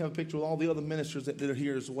also like to have a picture with all the other ministers that are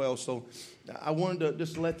here as well. So I wanted to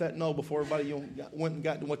just let that know before everybody went and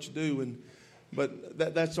got to what you do. But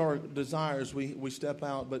that's our desire as we step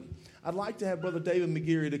out. But I'd like to have Brother David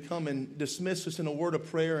McGeary to come and dismiss us in a word of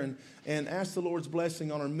prayer and ask the Lord's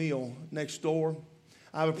blessing on our meal next door.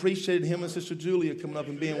 I've appreciated him and Sister Julia coming up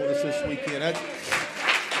and being with us this weekend. That's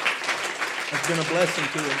been a blessing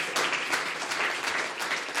to us.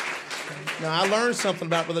 Now, I learned something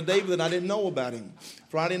about Brother David that I didn't know about him.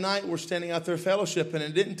 Friday night, we're standing out there fellowshipping, and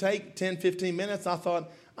it didn't take 10, 15 minutes. I thought,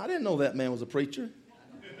 I didn't know that man was a preacher.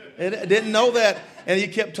 I didn't know that. And he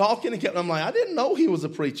kept talking and I'm like, I didn't know he was a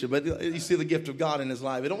preacher. But you see the gift of God in his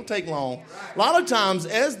life. It don't take long. A lot of times,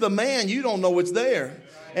 as the man, you don't know it's there.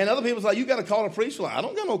 And other people's like, you got a call to preach? Like, I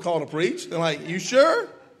don't got no call to preach. They're like, you sure?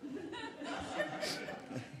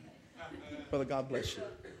 Brother, God bless you.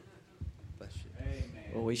 Bless you. Amen.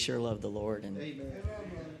 Well, we sure love the Lord. And amen.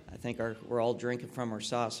 I think we're all drinking from our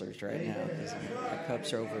saucers right now because our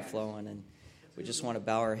cups are overflowing. And we just want to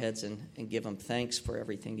bow our heads and give Him thanks for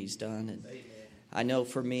everything He's done. And I know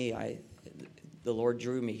for me, the Lord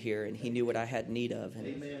drew me here, and He knew what I had need of.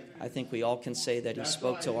 And I think we all can say that He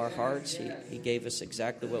spoke to our hearts. He gave us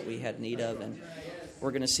exactly what we had need of. And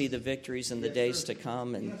we're going to see the victories in the days to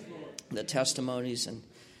come and the testimonies. And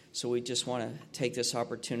so we just want to take this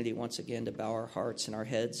opportunity once again to bow our hearts and our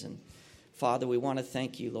heads. And Father, we want to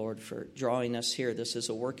thank you, Lord, for drawing us here. This is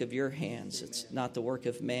a work of your hands. It's not the work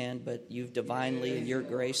of man, but you've divinely in your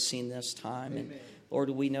grace seen this time. And Lord,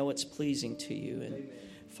 we know it's pleasing to you. And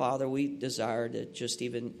Father, we desire to just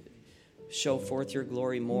even show forth your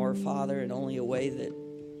glory more, Father, in only a way that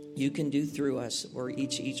you can do through us. We're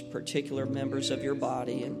each particular members of your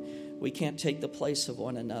body, and we can't take the place of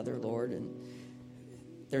one another, Lord. And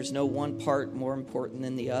there's no one part more important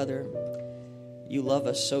than the other. You love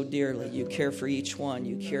us so dearly. You care for each one.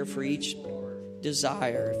 You care for each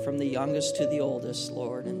desire, from the youngest to the oldest,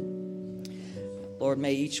 Lord. And Lord,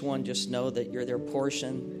 may each one just know that you're their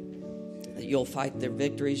portion, that you'll fight their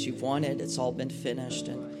victories. You've won it. It's all been finished.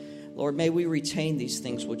 And Lord, may we retain these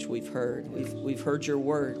things which we've heard. We've heard your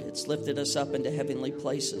word. It's lifted us up into heavenly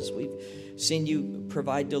places. We've seen you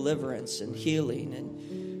provide deliverance and healing.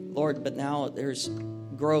 And Lord, but now there's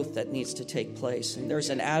growth that needs to take place. And there's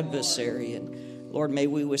an adversary. And Lord, may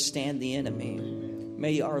we withstand the enemy.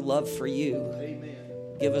 May our love for you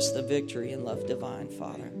give us the victory in love divine,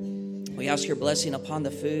 Father. We ask your blessing upon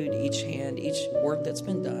the food, each hand, each work that's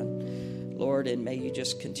been done, Lord, and may you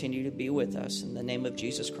just continue to be with us. In the name of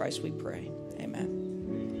Jesus Christ we pray.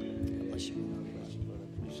 Amen. God bless you. God bless you, brother.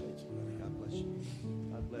 Appreciate you, brother. God bless you.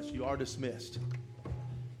 God bless you. You are dismissed.